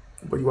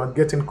 But you are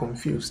getting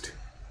confused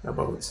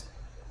about,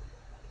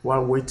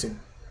 while waiting,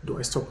 do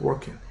I stop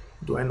working?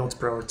 Do I not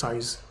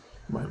prioritize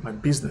my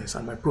business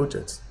and my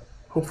projects?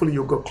 Hopefully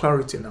you got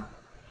clarity now.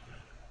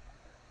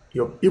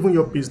 Even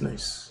your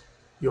business,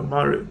 your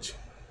marriage,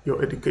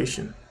 your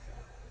education,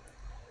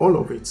 all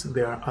of it,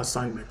 they are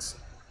assignments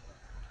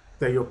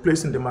that you're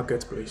placed in the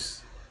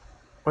marketplace.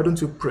 Why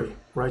don't you pray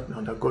right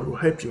now that God will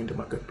help you in the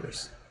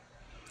marketplace?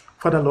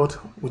 Father, Lord,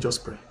 we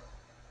just pray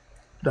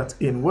that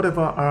in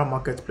whatever our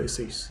marketplace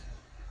is,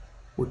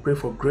 we pray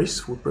for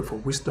grace, we pray for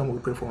wisdom, we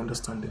pray for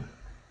understanding.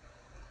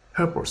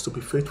 Help us to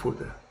be faithful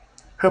there.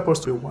 Help us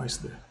to be wise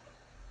there.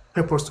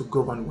 Help us to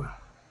govern well.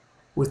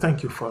 We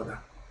thank you, Father.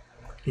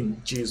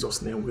 In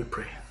Jesus' name we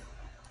pray.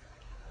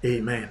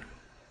 Amen.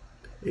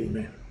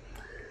 Amen.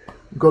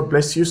 God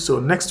bless you. So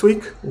next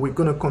week, we're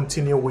going to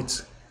continue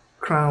with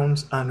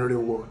crowns and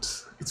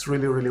rewards. It's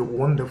really, really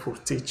wonderful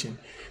teaching.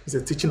 It's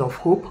a teaching of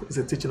hope. It's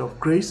a teaching of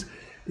grace.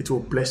 It will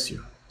bless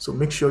you. So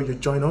make sure you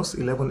join us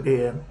 11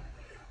 a.m.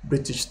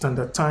 British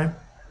Standard Time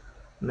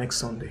next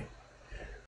Sunday.